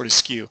some sort of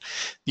skew.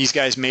 These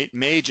guys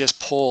may just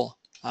pull.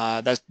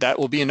 That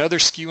will be another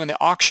skew in the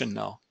auction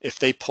though, if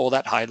they pull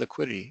that high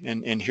liquidity.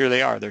 And here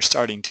they are. They're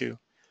starting to,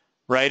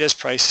 right as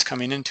price is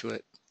coming into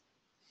it.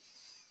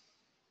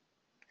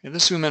 Okay,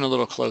 let's zoom in a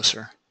little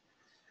closer.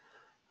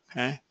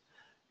 Okay,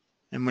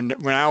 and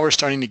now we're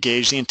starting to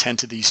gauge the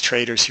intent of these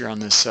traders here on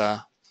this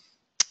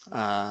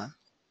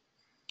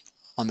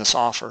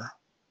offer.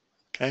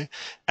 Okay,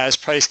 as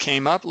price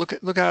came up, look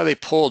at how they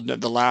pulled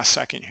at the last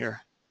second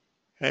here.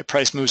 Okay,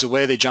 price moves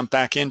away, they jump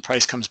back in,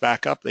 price comes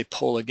back up, they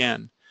pull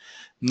again.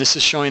 And this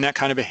is showing that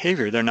kind of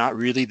behavior. They're not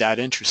really that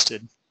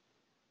interested.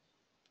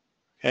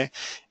 Okay,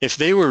 if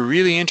they were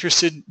really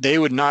interested, they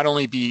would not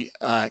only be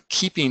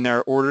keeping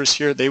their orders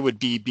here, they would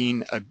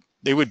be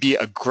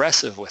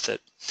aggressive with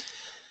it.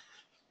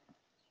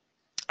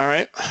 All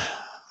right,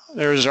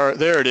 there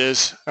it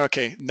is.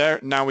 Okay,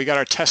 now we got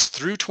our test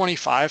through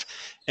 25,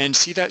 and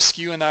see that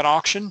skew in that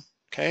auction.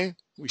 Okay,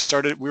 we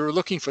were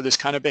looking for this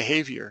kind of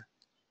behavior,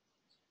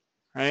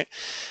 right?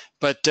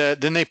 But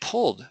then they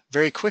pulled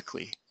very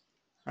quickly.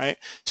 Right,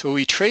 so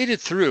we traded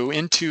through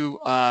into,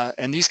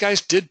 and these guys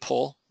did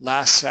pull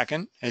last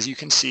second, as you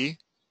can see.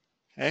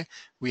 Okay,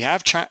 we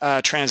have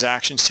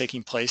transactions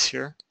taking place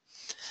here,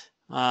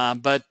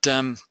 but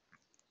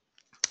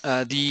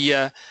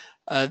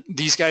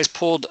these guys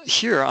pulled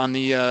here on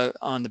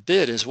the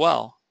bid as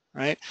well.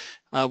 Right,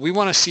 we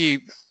want to see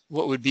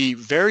what would be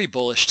very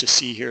bullish to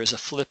see here is a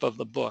flip of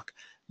the book.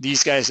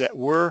 These guys that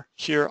were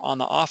here on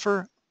the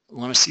offer, we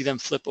want to see them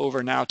flip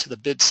over now to the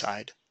bid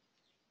side.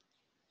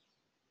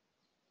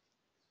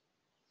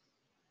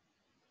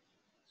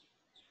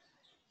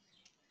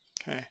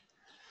 Okay.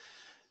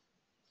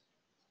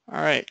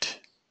 All right.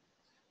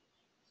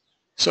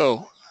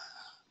 So,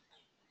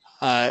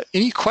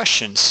 any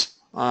questions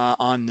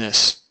on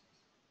this?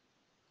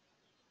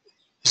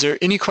 Is there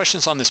any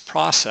questions on this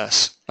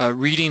process,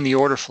 reading the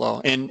order flow?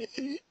 And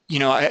you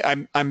know,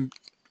 I'm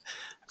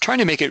trying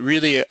to make it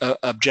really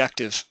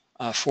objective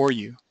for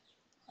you,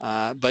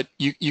 but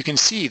you can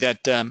see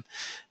that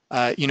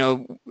you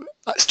know,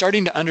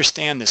 starting to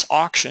understand this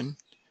auction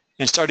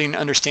and starting to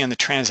understand the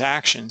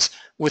transactions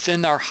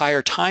within our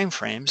higher time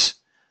frames,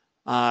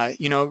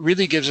 you know,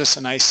 really gives us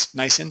a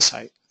nice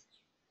insight.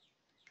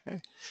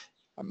 Okay,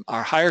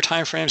 our higher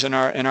time frames and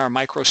our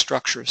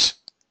microstructures.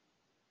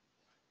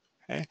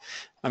 Okay,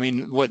 I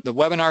mean, what the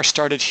webinar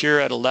started here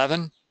at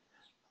 11,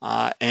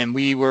 and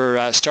we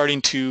were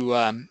starting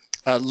to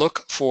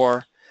look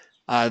for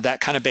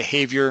that kind of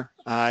behavior.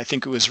 I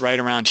think it was right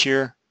around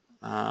here,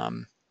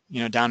 you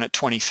know, down at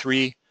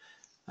 23.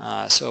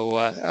 So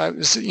it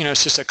was, you know,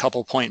 it's just a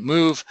couple point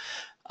move,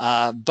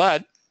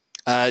 but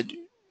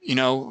you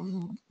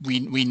know,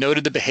 we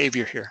noted the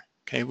behavior here.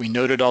 Okay, we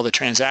noted all the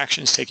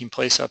transactions taking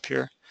place up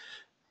here,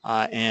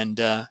 and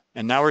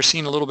now we're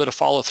seeing a little bit of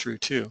follow through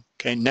too.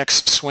 Okay,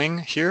 next swing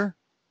here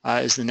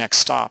is the next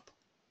stop.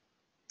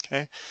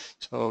 Okay,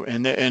 so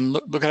and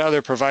look at how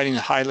they're providing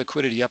high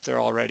liquidity up there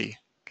already.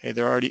 Okay,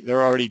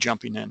 they're already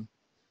jumping in.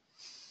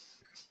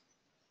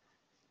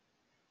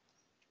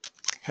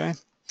 Okay.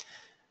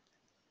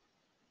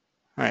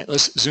 All right,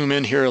 let's zoom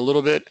in here a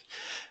little bit.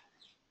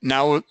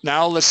 Now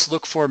let's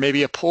look for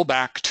maybe a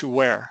pullback to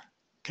where,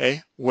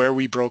 okay, where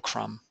we broke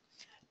from.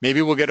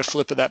 Maybe we'll get a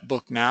flip of that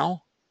book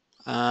now.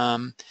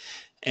 Let's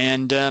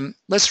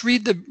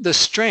read the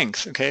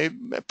strength, okay?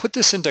 Put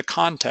this into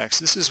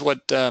context. This is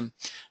what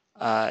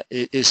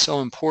is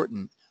so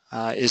important,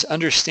 is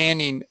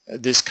understanding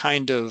this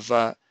kind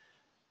of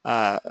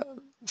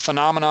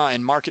phenomena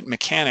and market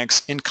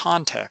mechanics in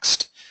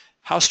context.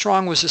 How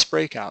strong was this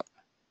breakout?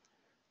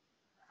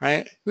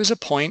 Right, it was a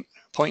point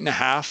and a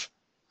half,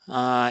 you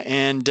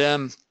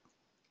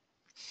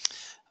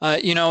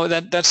know,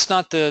 that's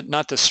not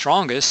the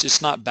strongest. It's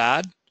not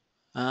bad,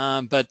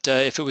 but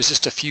if it was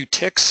just a few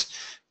ticks,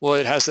 well,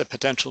 it has the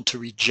potential to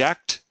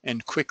reject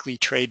and quickly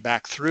trade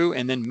back through,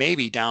 and then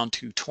maybe down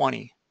to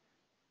 20.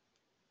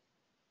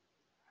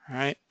 All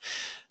right,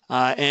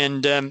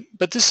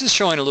 but this is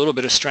showing a little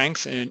bit of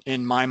strength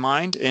in my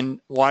mind.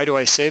 And why do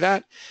I say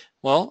that?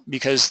 Well,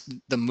 because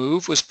the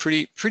move was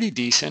pretty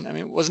decent. I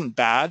mean, it wasn't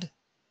bad,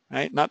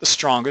 right? Not the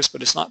strongest,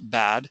 but it's not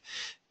bad.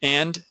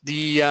 And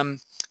the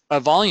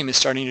volume is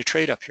starting to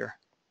trade up here.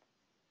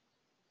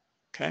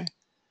 Okay,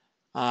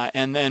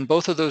 and then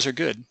both of those are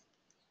good.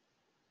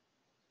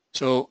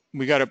 So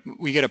we get a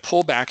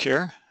pullback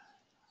here.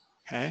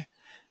 Okay,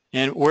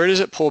 and where does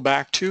it pull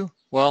back to?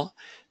 Well,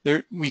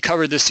 we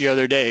covered this the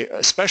other day,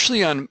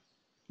 especially on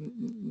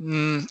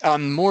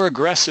more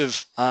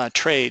aggressive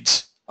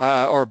trades.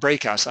 Or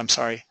breakouts, I'm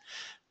sorry.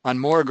 On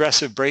more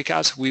aggressive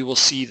breakouts, we will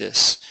see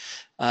this.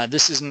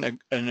 This isn't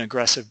an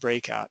aggressive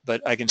breakout,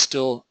 but I can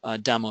still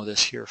demo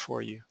this here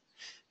for you.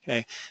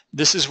 Okay,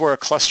 this is where a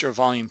cluster of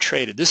volume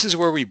traded. This is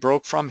where we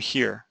broke from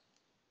here,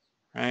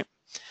 right?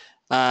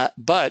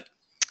 But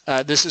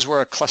this is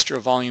where a cluster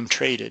of volume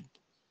traded.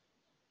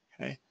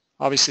 Okay,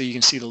 obviously you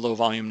can see the low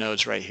volume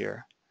nodes right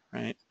here,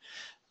 right?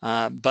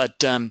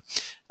 But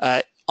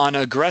on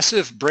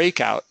aggressive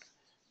breakout,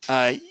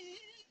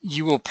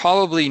 you will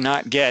probably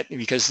not get,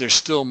 because there's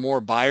still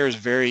more buyers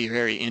very,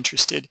 very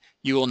interested,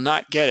 you will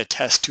not get a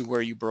test to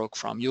where you broke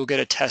from. You'll get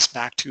a test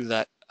back to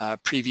that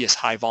previous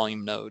high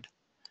volume node,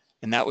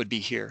 and that would be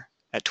here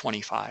at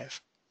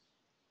 25.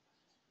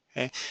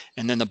 Okay,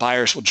 and then the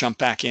buyers will jump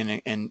back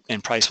in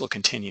and price will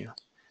continue.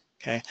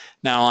 Okay,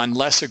 now on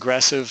less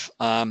aggressive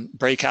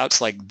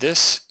breakouts like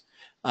this,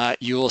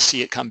 you will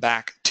see it come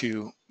back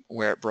to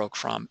where it broke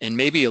from, and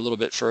maybe a little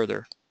bit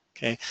further.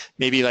 Okay,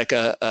 maybe like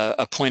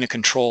a point of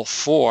control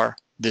for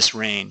this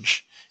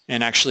range.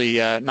 And actually,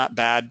 not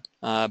bad.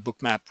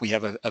 Bookmap, we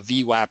have a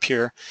VWAP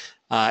here,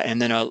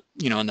 and then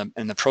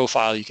in the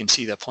profile you can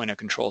see the point of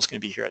control is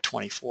going to be here at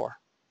 24.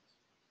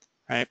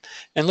 Right,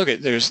 and look at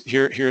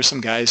here are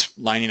some guys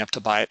lining up to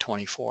buy at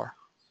 24.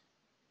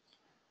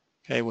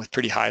 Okay, with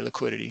pretty high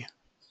liquidity.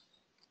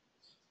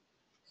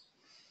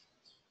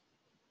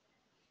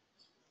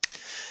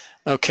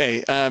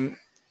 Okay,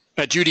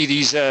 Judy,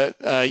 these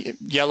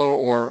yellow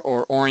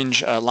or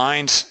orange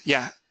lines,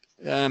 yeah.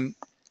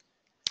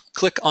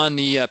 Click on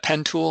the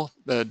pen tool,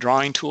 the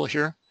drawing tool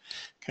here,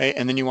 okay,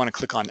 and then you want to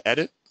click on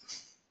edit,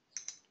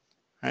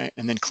 right,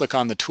 and then click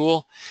on the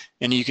tool,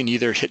 and you can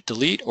either hit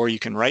delete or you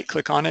can right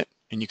click on it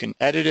and you can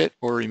edit it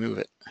or remove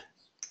it.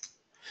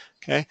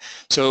 Okay,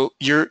 so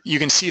you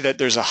can see that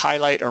there's a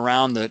highlight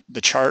around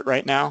the chart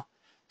right now.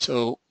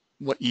 So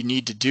what you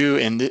need to do,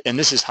 and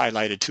this is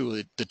highlighted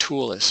too, the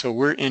tool is, so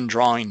we're in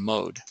drawing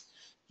mode.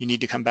 You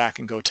need to come back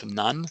and go to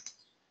none,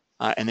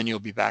 and then you'll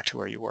be back to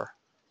where you were.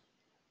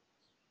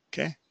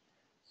 Okay.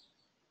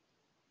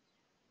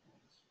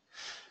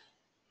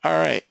 All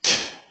right.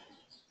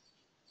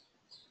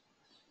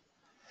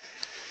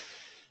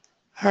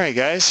 All right,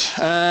 guys.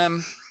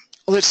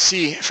 Let's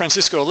see,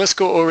 Francisco, let's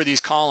go over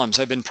these columns.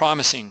 I've been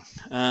promising,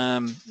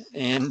 and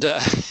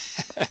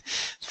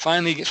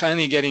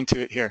finally getting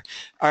to it here.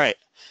 All right,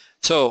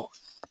 so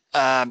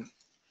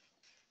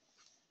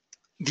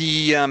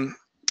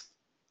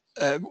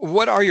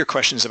what are your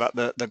questions about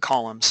the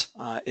columns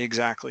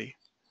exactly?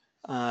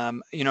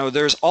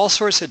 There's all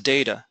sorts of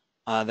data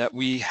that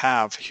we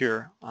have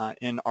here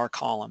in our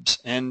columns,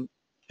 and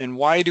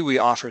why do we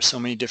offer so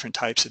many different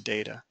types of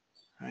data?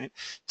 Right?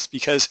 It's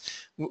because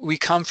we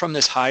come from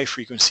this high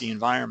frequency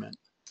environment,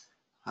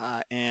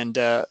 and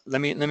let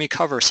me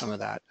cover some of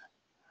that.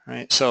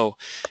 Right? So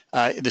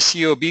the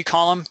COB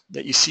column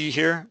that you see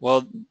here,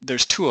 well,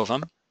 there's two of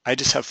them. I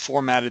just have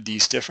formatted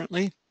these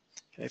differently.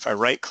 Okay, if I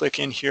right-click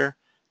in here,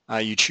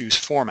 you choose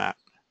Format,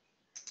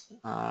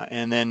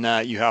 and then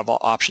you have all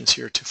options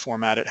here to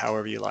format it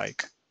however you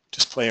like.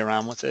 Just play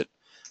around with it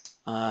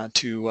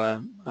to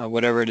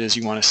whatever it is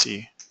you want to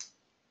see.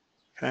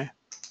 Okay.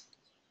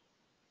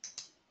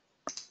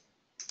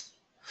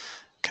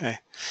 Okay,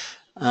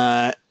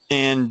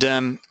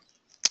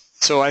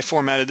 so I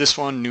formatted this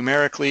one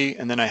numerically,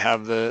 and then I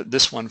have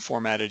this one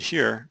formatted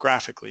here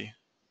graphically,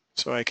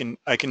 so I can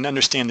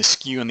understand the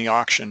skew in the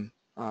auction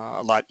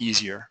a lot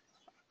easier.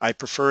 I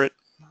prefer it,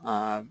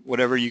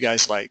 whatever you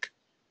guys like.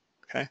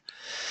 Okay.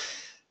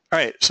 All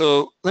right,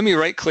 so let me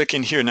right-click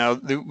in here now.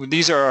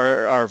 These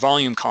are our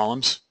volume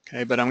columns.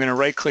 Okay, but I'm going to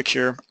right-click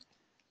here,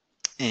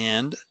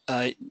 and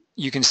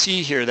you can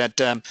see here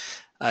that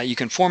you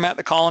can format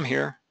the column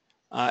here.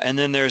 And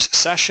then there's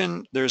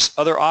session, there's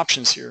other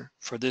options here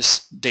for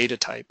this data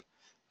type.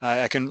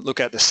 I can look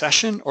at the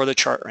session or the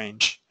chart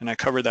range, and I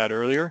covered that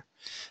earlier.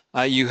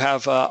 You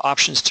have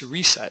options to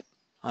reset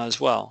as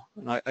well.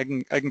 And I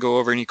can go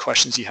over any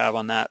questions you have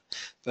on that,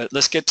 but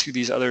let's get to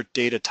these other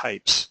data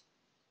types.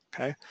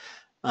 Okay,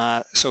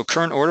 so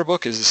current order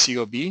book is the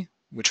COB,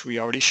 which we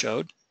already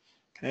showed.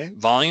 Okay,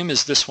 volume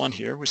is this one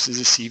here, which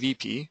is a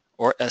CVP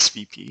or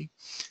SVP.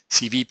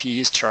 CVP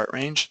is chart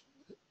range.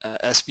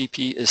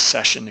 SVP is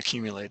session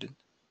accumulated.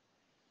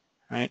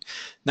 Right,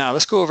 now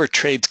let's go over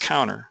trades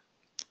counter.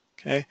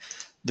 Okay,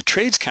 the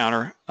trades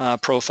counter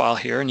profile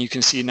here, and you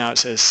can see now it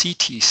says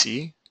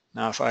CTC.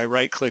 Now if I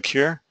right click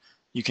here,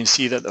 you can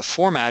see that the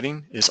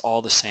formatting is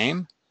all the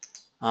same,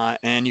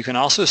 and you can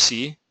also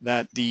see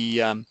that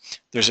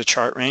there's a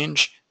chart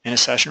range and a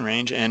session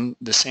range and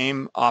the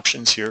same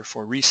options here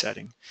for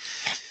resetting.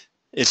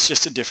 It's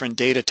just a different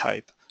data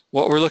type.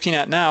 What we're looking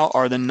at now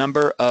are the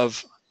number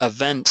of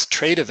events,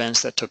 trade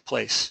events that took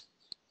place.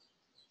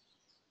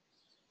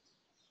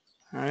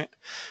 All right,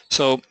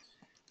 so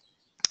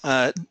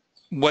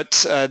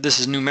this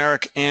is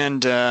numeric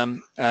and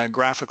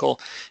graphical.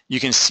 You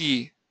can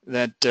see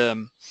that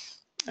this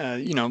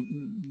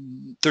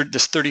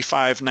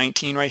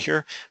 3519 right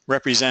here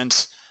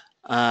represents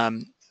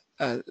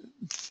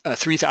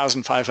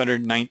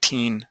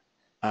 3,519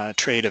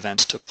 trade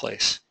events took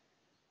place.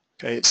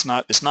 Okay, it's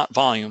not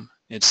volume.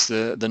 It's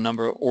the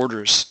number of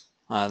orders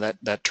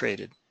that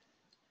traded.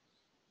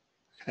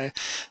 Okay,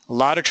 a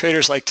lot of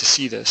traders like to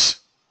see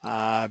this.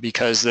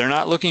 because they're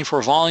not looking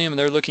for volume,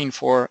 they're looking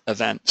for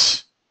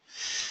events.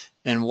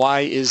 And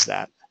why is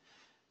that?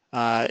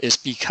 It's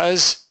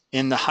because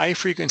in the high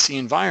frequency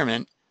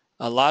environment,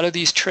 a lot of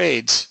these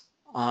trades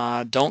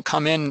don't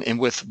come in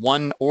with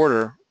one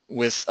order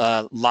with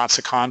lots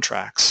of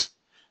contracts.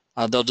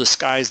 They'll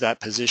disguise that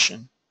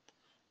position.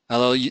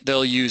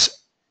 They'll use,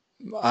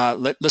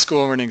 let's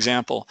go over an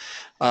example.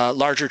 A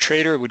larger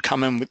trader would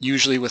come in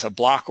usually with a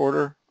block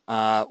order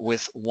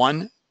with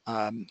one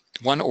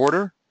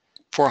order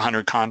for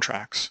 100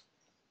 contracts.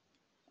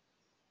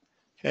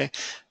 Okay,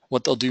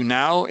 what they'll do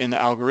now in the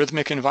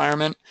algorithmic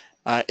environment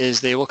is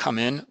they will come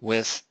in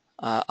with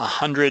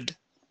 100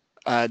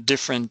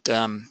 different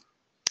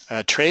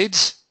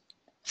trades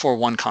for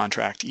one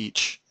contract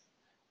each,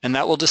 and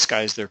that will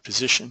disguise their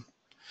position.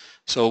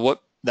 So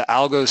what the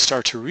algos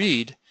start to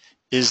read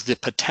is the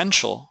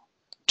potential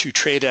to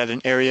trade at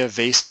an area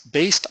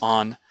based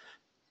on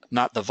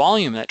not the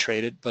volume that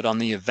traded, but on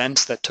the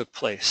events that took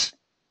place.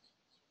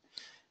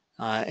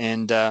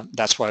 And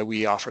that's why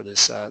we offer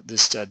this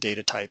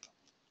data type.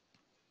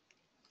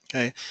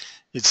 Okay,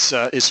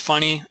 it's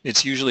funny.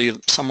 It's usually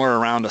somewhere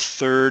around a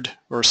third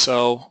or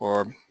so,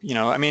 or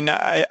I mean,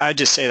 I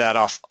just say that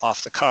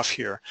off the cuff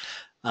here,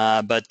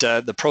 but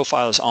the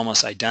profile is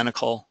almost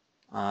identical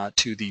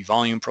to the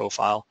volume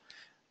profile,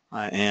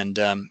 and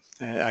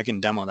I can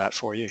demo that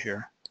for you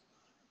here.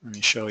 Let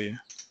me show you.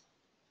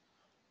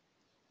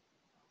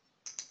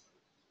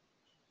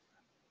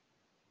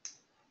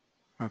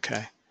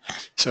 Okay,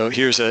 so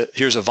here's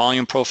a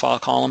volume profile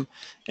column,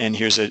 and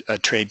here's a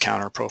trade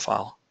counter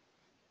profile.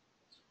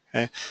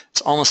 Okay,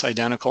 it's almost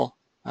identical.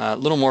 A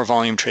little more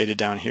volume traded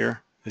down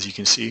here, as you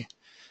can see,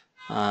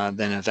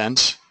 than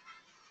events.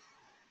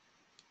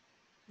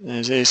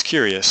 It's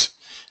curious,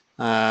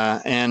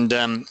 and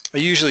I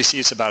usually see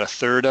it's about a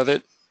third of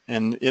it,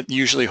 and it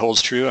usually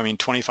holds true. I mean,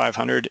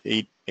 2,500,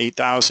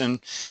 8,000,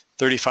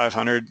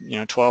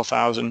 3,500,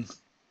 12,000,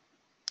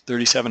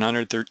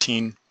 3,700,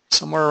 13,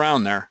 somewhere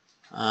around there.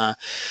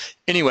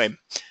 Anyway,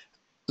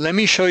 let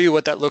me show you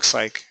what that looks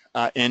like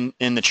in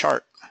the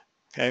chart.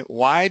 Okay,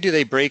 why do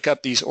they break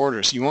up these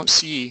orders? You won't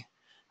see,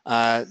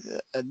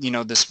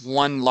 this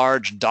one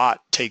large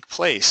dot take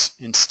place.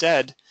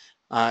 Instead,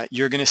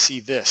 you're going to see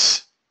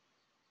this.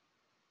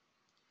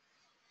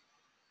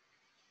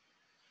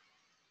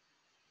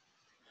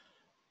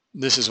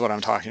 This is what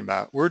I'm talking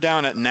about. We're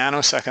down at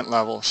nanosecond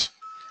levels,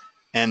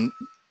 and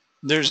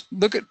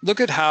look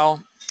at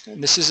how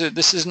this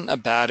isn't a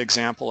bad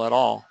example at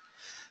all.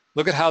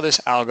 Look at how this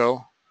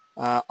algo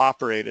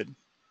operated.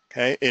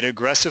 Okay, it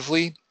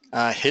aggressively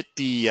hit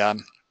the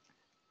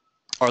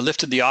or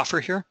lifted the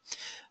offer here,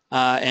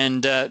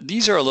 and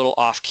these are a little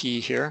off key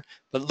here.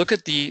 But look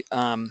at the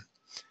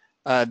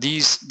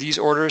these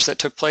orders that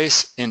took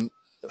place in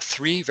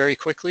 3 very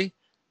quickly,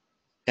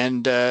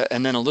 and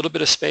then a little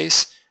bit of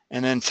space,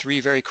 and then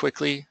 3 very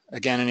quickly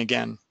again and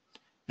again,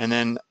 and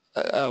then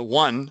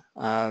 1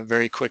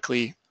 very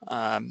quickly,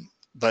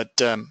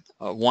 but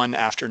 1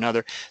 after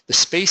another. The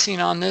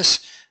spacing on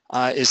this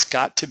is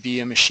got to be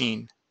a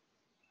machine.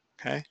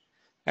 Okay,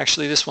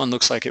 actually this one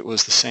looks like it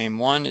was the same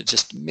one. It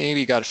just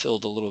maybe got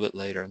filled a little bit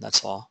later, and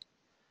that's all.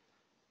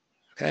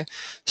 Okay,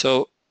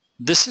 so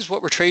this is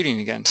what we're trading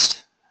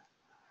against,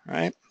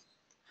 right?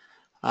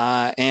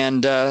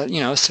 And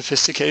a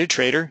sophisticated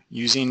trader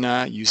using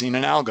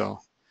an algo.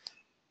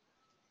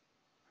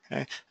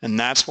 Okay, and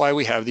that's why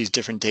we have these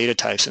different data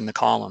types in the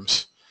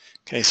columns.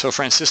 Okay, so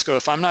Francisco,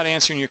 if I'm not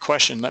answering your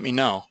question, let me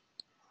know.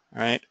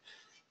 All right,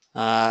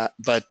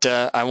 but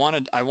I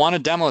want to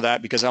demo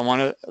that because I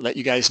want to let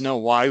you guys know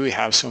why we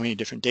have so many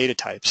different data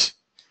types.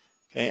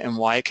 Okay, and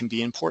why it can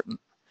be important.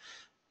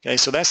 Okay,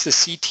 so that's the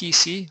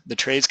CTC, the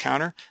trades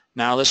counter.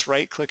 Now let's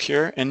right-click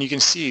here, and you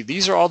can see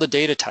these are all the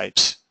data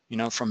types.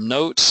 From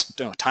notes,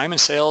 time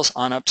and sales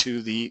on up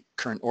to the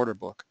current order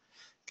book.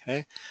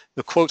 Okay,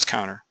 the quotes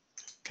counter.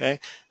 Okay,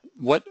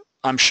 what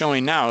I'm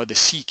showing now, the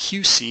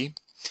CQC,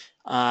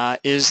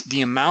 is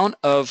the amount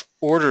of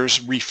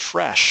orders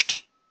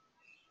refreshed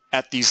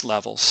at these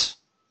levels.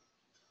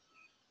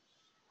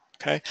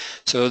 Okay,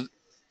 so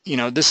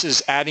this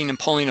is adding and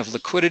pulling of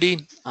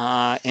liquidity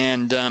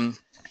and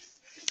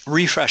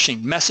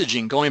refreshing,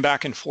 messaging, going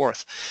back and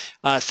forth.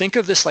 Think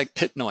of this like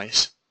pit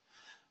noise.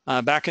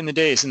 Back in the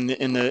days in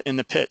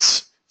the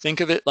pits, think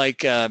of it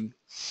like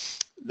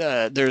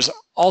there's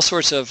all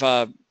sorts of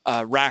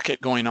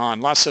racket going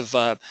on, lots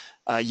of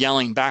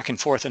yelling back and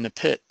forth in the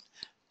pit,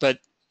 but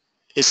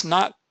it's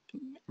not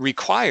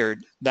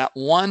required that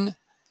one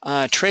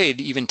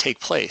trade even take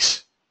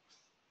place,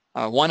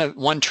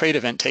 one trade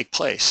event take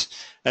place.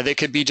 They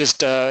could be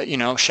just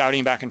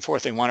shouting back and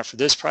forth. They want it for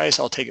this price,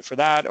 I'll take it for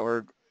that,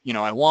 or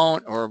I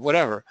won't, or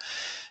whatever.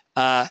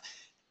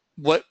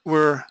 What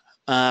we're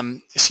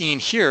seeing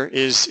here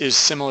is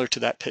similar to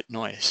that pit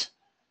noise.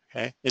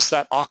 Okay, it's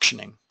that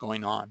auctioning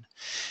going on.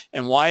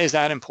 And why is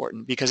that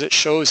important? Because it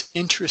shows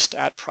interest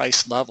at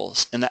price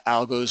levels, and the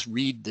algos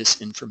read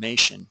this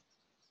information.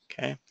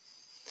 Okay,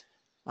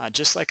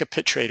 just like a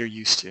pit trader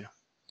used to.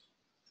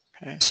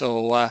 Okay,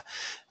 so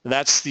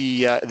that's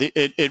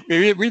it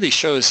really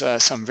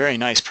shows some very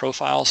nice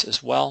profiles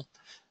as well,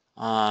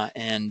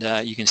 and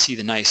you can see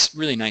the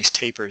really nice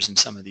tapers in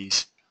some of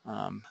these.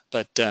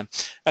 But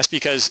that's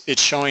because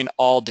it's showing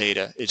all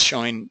data. It's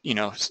showing, you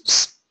know,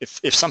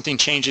 if something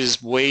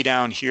changes way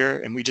down here,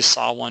 and we just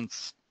saw one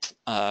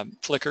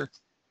flicker,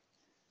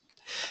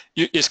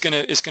 it's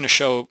gonna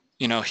show,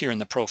 you know, here in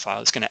the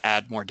profile. It's gonna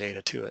add more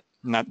data to it,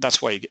 and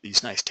that's why you get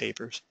these nice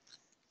tapers.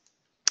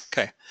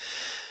 Okay.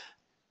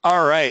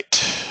 All right.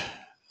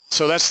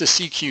 So that's the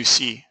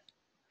CQC.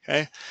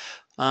 Okay.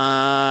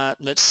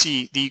 Let's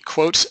see the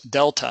quotes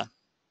delta.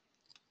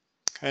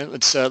 Okay.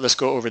 Let's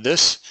go over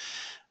this.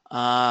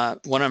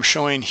 What I'm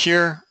showing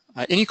here.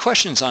 Any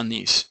questions on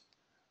these?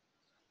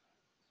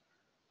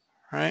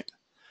 All right.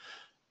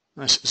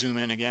 Let's zoom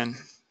in again.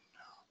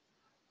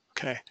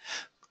 Okay.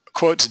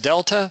 Quotes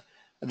delta.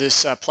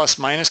 This plus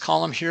minus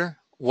column here.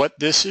 What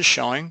this is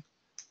showing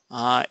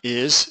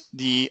is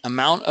the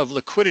amount of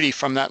liquidity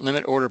from that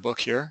limit order book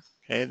here.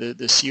 Okay.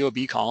 The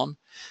COB column.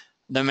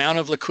 The amount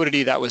of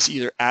liquidity that was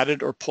either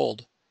added or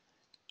pulled.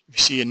 If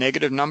you see a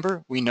negative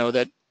number, we know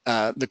that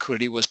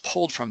liquidity was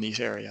pulled from these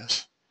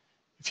areas.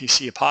 If you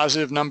see a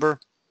positive number,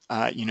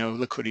 you know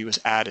liquidity was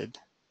added.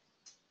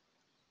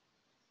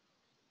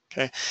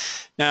 Okay.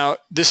 Now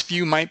this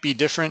view might be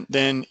different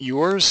than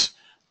yours.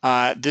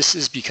 This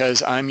is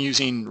because I'm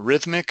using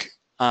Rhythmic,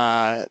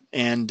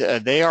 and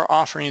they are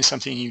offering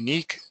something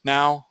unique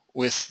now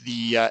with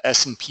the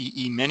S&P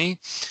E-mini,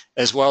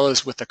 as well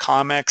as with the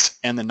COMEX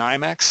and the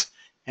NYMEX,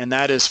 and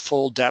that is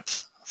full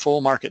depth,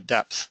 full market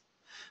depth.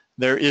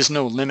 There is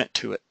no limit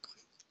to it.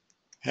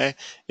 Okay,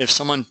 if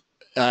someone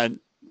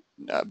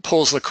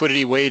pulls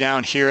liquidity way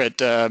down here at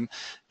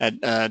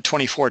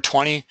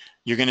 24.20,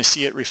 you're going to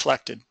see it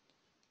reflected.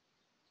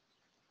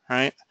 All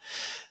right.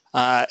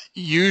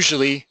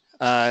 Usually,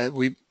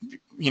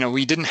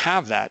 we didn't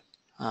have that,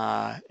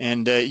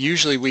 and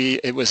usually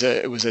it was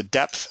a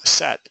depth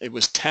set. It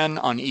was 10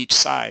 on each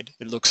side.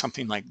 It looked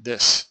something like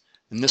this,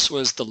 and this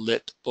was the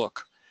lit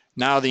book.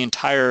 Now the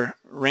entire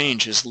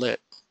range is lit.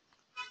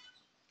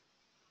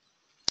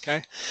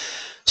 Okay,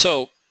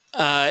 so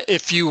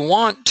if you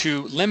want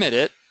to limit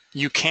it,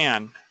 you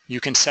can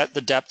set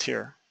the depth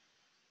here,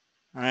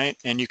 all right,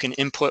 and you can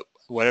input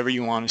whatever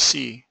you want to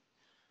see.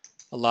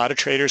 A lot of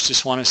traders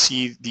just want to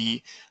see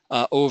the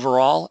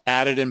overall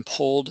added and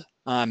pulled,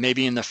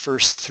 maybe in the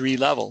first 3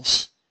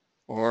 levels,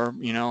 or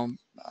you know,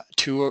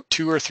 two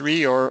or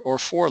three or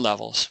 4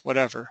 levels,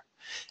 whatever.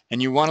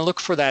 And you want to look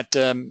for that,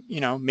 you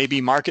know,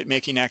 maybe market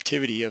making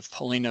activity of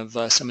pulling of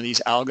some of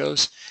these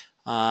algos,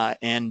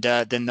 and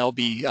then they'll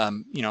be,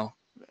 you know,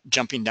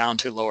 jumping down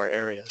to lower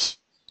areas.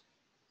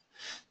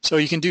 So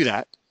you can do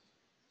that.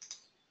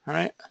 All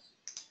right.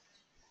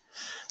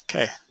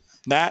 Okay,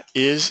 that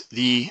is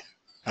the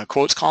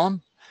quotes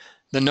column.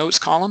 The notes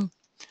column,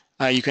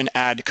 you can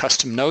add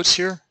custom notes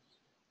here.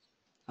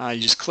 You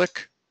just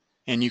click,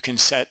 and you can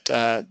set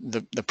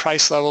the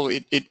price level.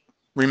 It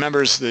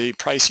remembers the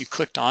price you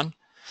clicked on.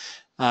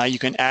 You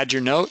can add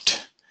your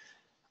note,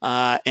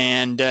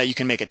 and you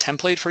can make a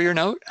template for your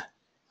note.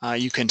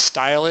 You can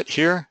style it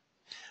here,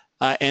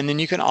 and then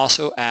you can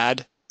also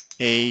add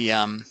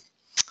a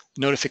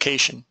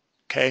notification,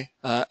 okay,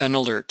 an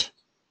alert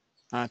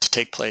to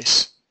take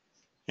place,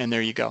 and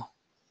there you go.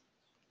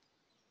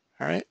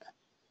 All right.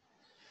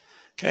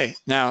 Okay,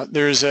 now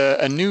there's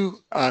a new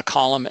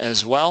column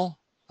as well,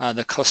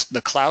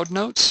 the cloud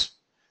notes.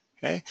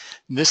 Okay,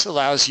 this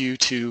allows you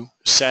to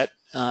set,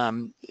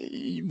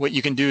 what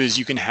you can do is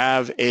you can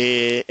have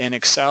an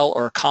Excel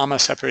or comma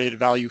separated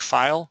value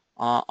file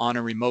on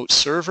a remote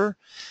server,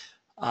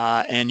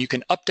 and you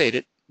can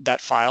update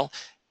that file,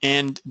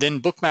 and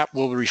then Bookmap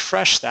will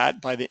refresh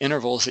that by the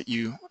intervals that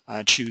you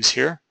choose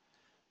here.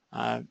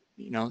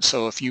 You know,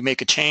 so if you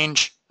make a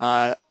change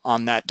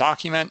on that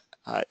document,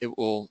 it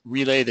will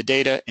relay the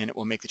data and it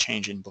will make the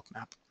change in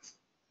Bookmap.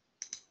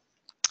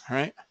 All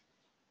right,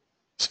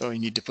 so you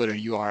need to put a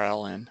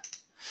URL in.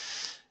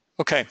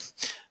 Okay,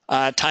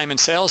 time and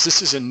sales.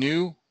 This is a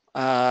new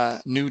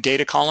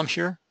data column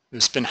here.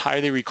 It's been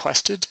highly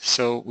requested,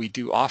 so we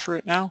do offer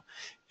it now.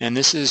 And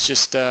this is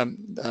just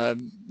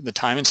the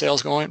time and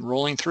sales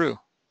rolling through.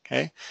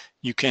 Okay,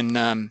 you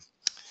can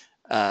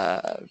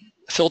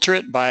filter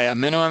it by a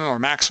minimum or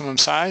maximum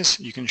size.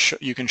 You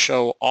can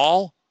show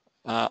all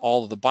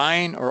of the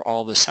buying or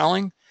all the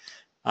selling,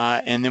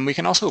 and then we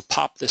can also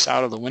pop this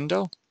out of the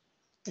window,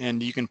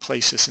 and you can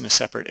place this in a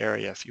separate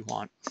area if you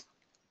want.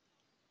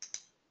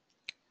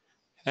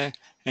 Okay,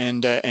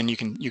 and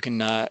you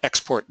can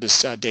export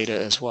this data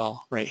as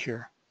well right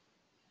here.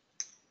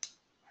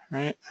 All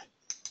right.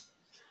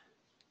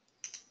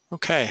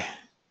 Okay,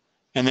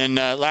 and then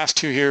last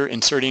two here,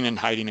 inserting and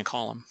hiding a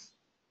column.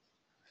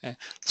 Okay,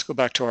 let's go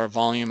back to our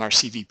volume, our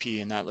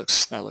CVP, and that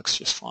looks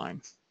just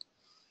fine.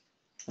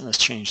 And let's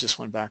change this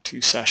one back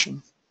to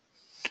session.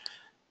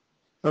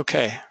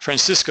 Okay,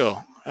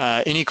 Francisco,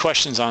 any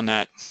questions on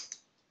that?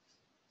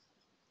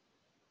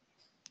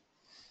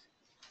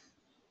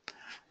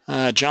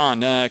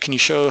 John, can you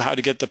show how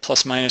to get the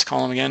plus minus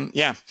column again?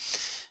 Yeah.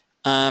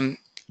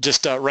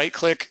 just right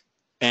click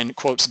and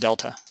quotes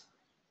delta.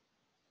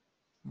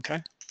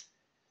 Okay.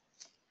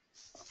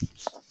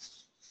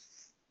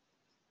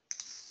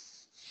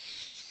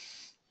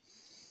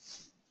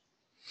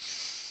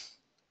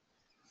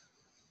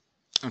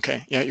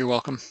 Okay, yeah, you're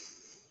welcome.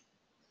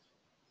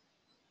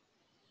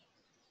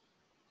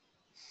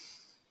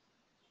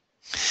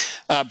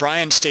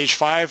 Brian, stage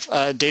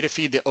 5 data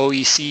feed, the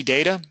OEC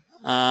data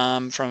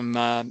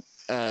from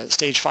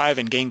stage 5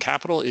 and Gain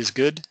Capital is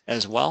good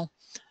as well.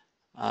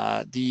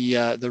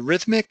 The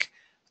rhythmic,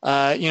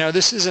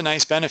 this is a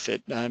nice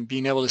benefit,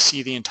 being able to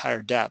see the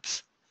entire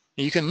depth.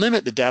 You can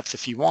limit the depth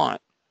if you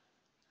want,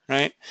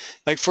 right?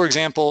 Like for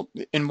example,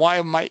 and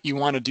why might you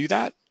want to do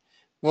that?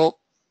 Well,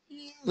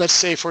 let's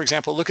say, for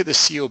example, look at the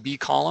COB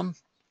column.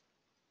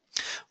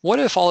 What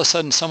if all of a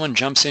sudden someone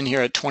jumps in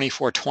here at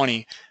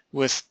 2420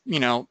 with,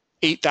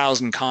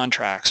 8,000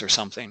 contracts or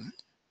something?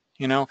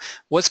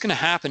 What's going to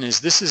happen is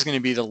this is going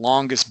to be the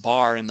longest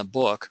bar in the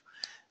book.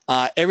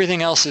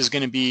 Everything else is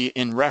going to be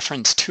in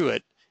reference to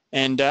it,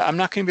 and I'm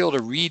not going to be able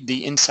to read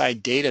the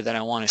inside data that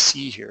I want to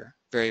see here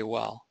very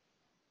well,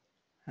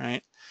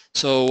 right?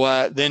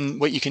 So then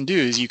what you can do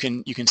is you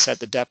can set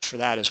the depth for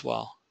that as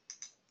well.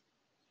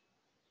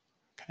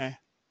 Okay.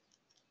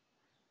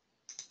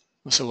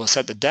 So we'll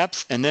set the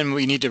depth, and then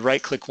we need to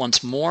right click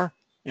once more,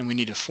 and we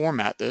need to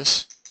format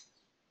this.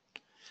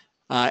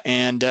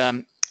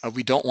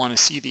 We don't want to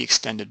see the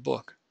extended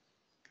book.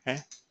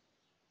 Okay.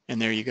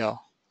 And there you go.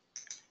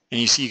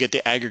 And you see you get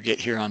the aggregate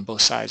here on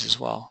both sides as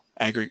well.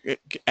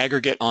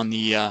 Aggregate on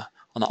the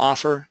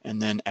offer,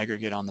 and then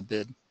aggregate on the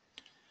bid.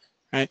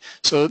 Right.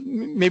 So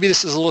maybe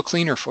this is a little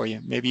cleaner for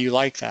you. Maybe you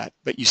like that,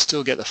 but you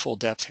still get the full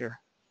depth here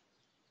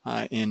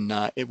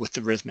with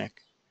the rhythmic.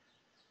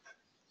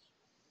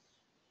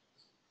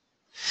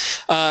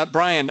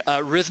 Brian,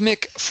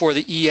 rhythmic for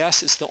the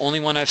ES is the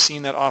only one I've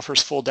seen that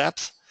offers full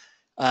depth.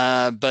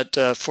 But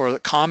for the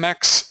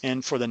COMEX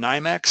and for the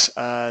NYMEX,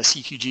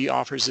 CQG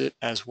offers it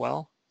as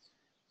well.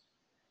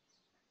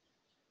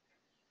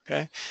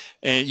 Okay,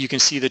 and you can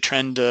see the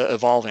trend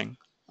evolving.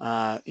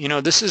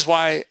 This is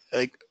why,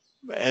 like,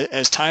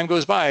 as time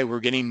goes by, we're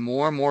getting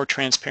more and more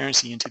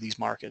transparency into these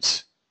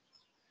markets,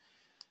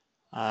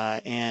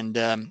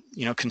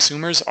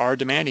 consumers are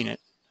demanding it.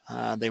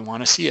 They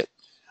want to see it,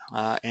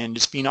 and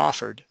it's being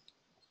offered.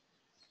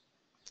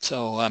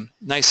 So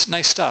nice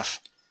stuff.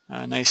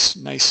 Nice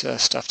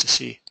stuff to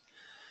see.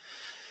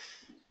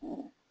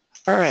 All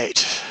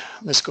right,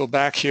 let's go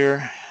back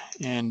here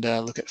and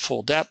look at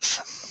full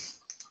depth.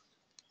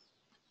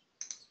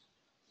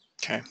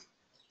 Okay.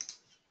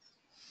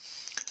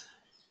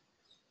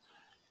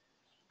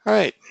 All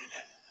right.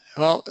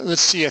 Well,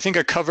 let's see. I think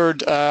I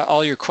covered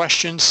all your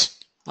questions.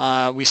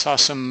 We saw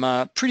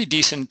some pretty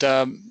decent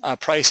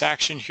price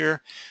action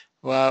here.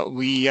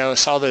 We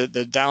saw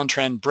the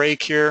downtrend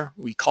break here.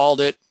 We called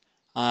it.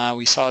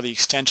 We saw the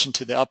extension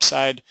to the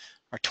upside.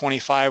 Our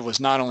 25 was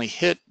not only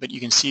hit, but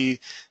you can see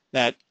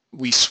that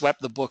we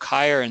swept the book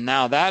higher, and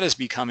now that is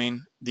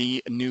becoming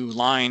the new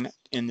line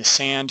in the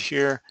sand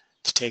here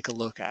to take a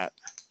look at.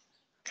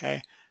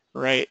 Okay,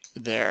 right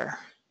there.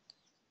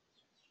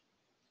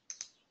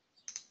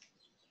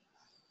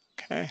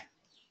 Okay.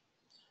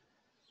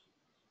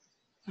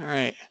 All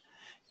right.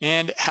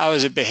 And how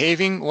is it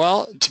behaving?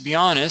 Well, to be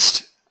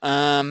honest,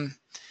 I'm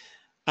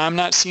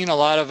not seeing a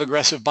lot of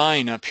aggressive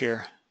buying up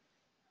here,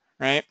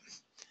 right?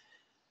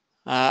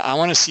 I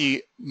want to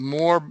see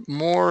more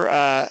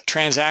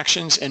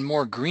transactions and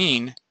more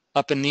green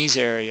up in these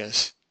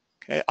areas.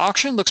 Okay,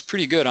 auction looks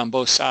pretty good on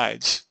both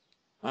sides,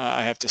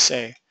 I have to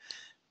say.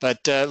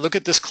 But look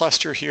at this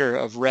cluster here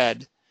of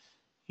red.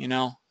 We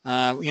might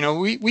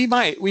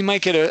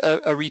get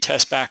a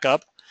retest back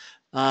up,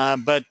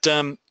 but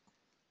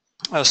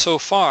so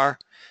far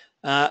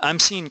I'm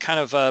seeing kind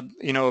of a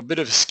bit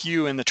of a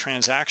skew in the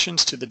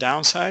transactions to the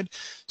downside.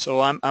 So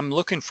I'm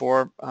looking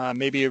for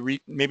maybe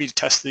to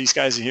test these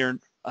guys here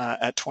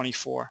at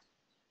 24.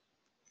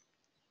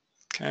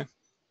 Okay.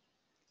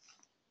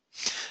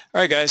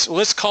 All right, guys. Well,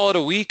 let's call it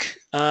a week.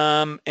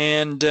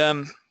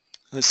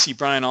 Let's see,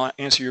 Brian. I'll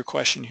answer your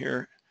question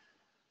here.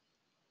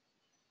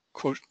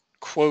 Quote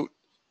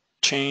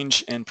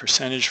change and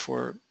percentage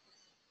for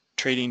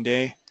trading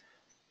day.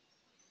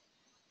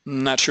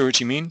 I'm not sure what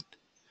you mean.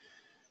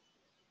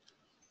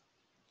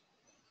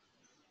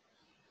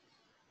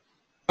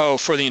 Oh,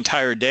 for the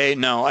entire day?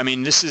 No, I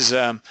mean this is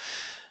this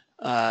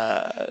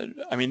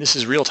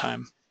is real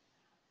time.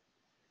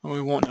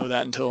 We won't know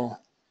that until.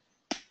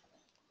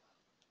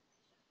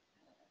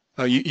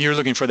 Oh, you're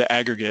looking for the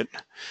aggregate.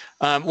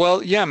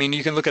 Well, yeah, I mean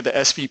you can look at the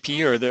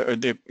SVP or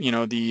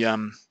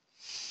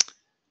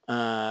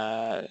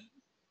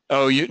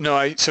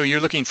so you're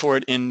looking for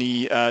it in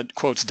the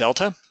quotes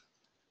delta?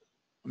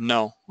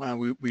 No,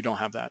 we don't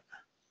have that.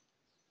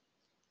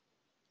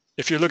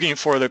 If you're looking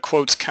for the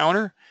quotes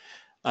counter,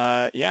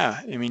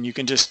 yeah, I mean you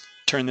can just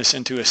turn this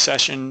into a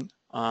session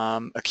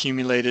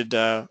accumulated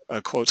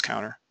quotes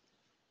counter.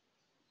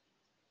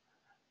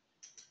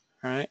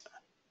 All right.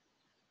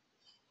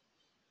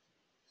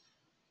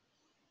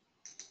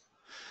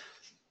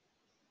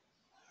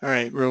 All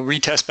right, we'll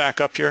retest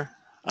back up here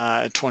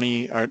at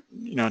 20 or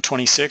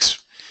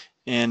 26,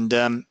 and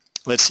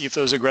let's see if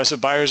those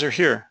aggressive buyers are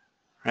here,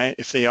 right?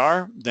 If they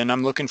are, then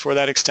I'm looking for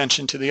that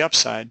extension to the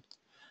upside.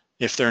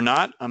 If they're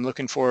not, I'm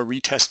looking for a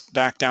retest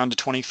back down to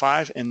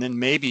 25, and then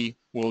maybe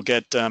we'll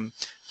get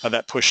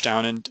that push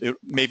down, and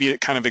maybe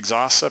it kind of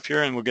exhausts up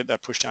here, and we'll get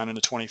that push down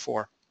into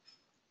 24.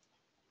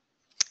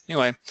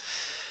 Anyway,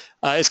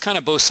 it's kind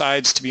of both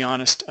sides, to be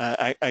honest.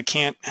 I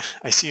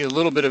see a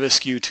little bit of a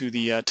skew to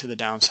the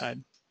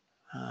downside,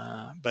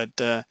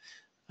 but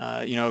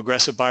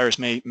aggressive buyers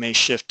may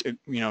shift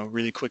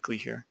really quickly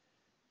here.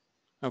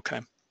 Okay.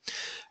 All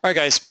right,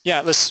 guys.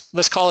 Yeah,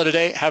 let's call it a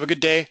day. Have a good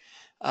day,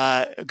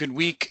 a good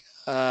week,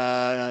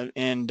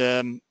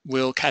 and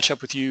we'll catch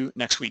up with you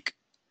next week.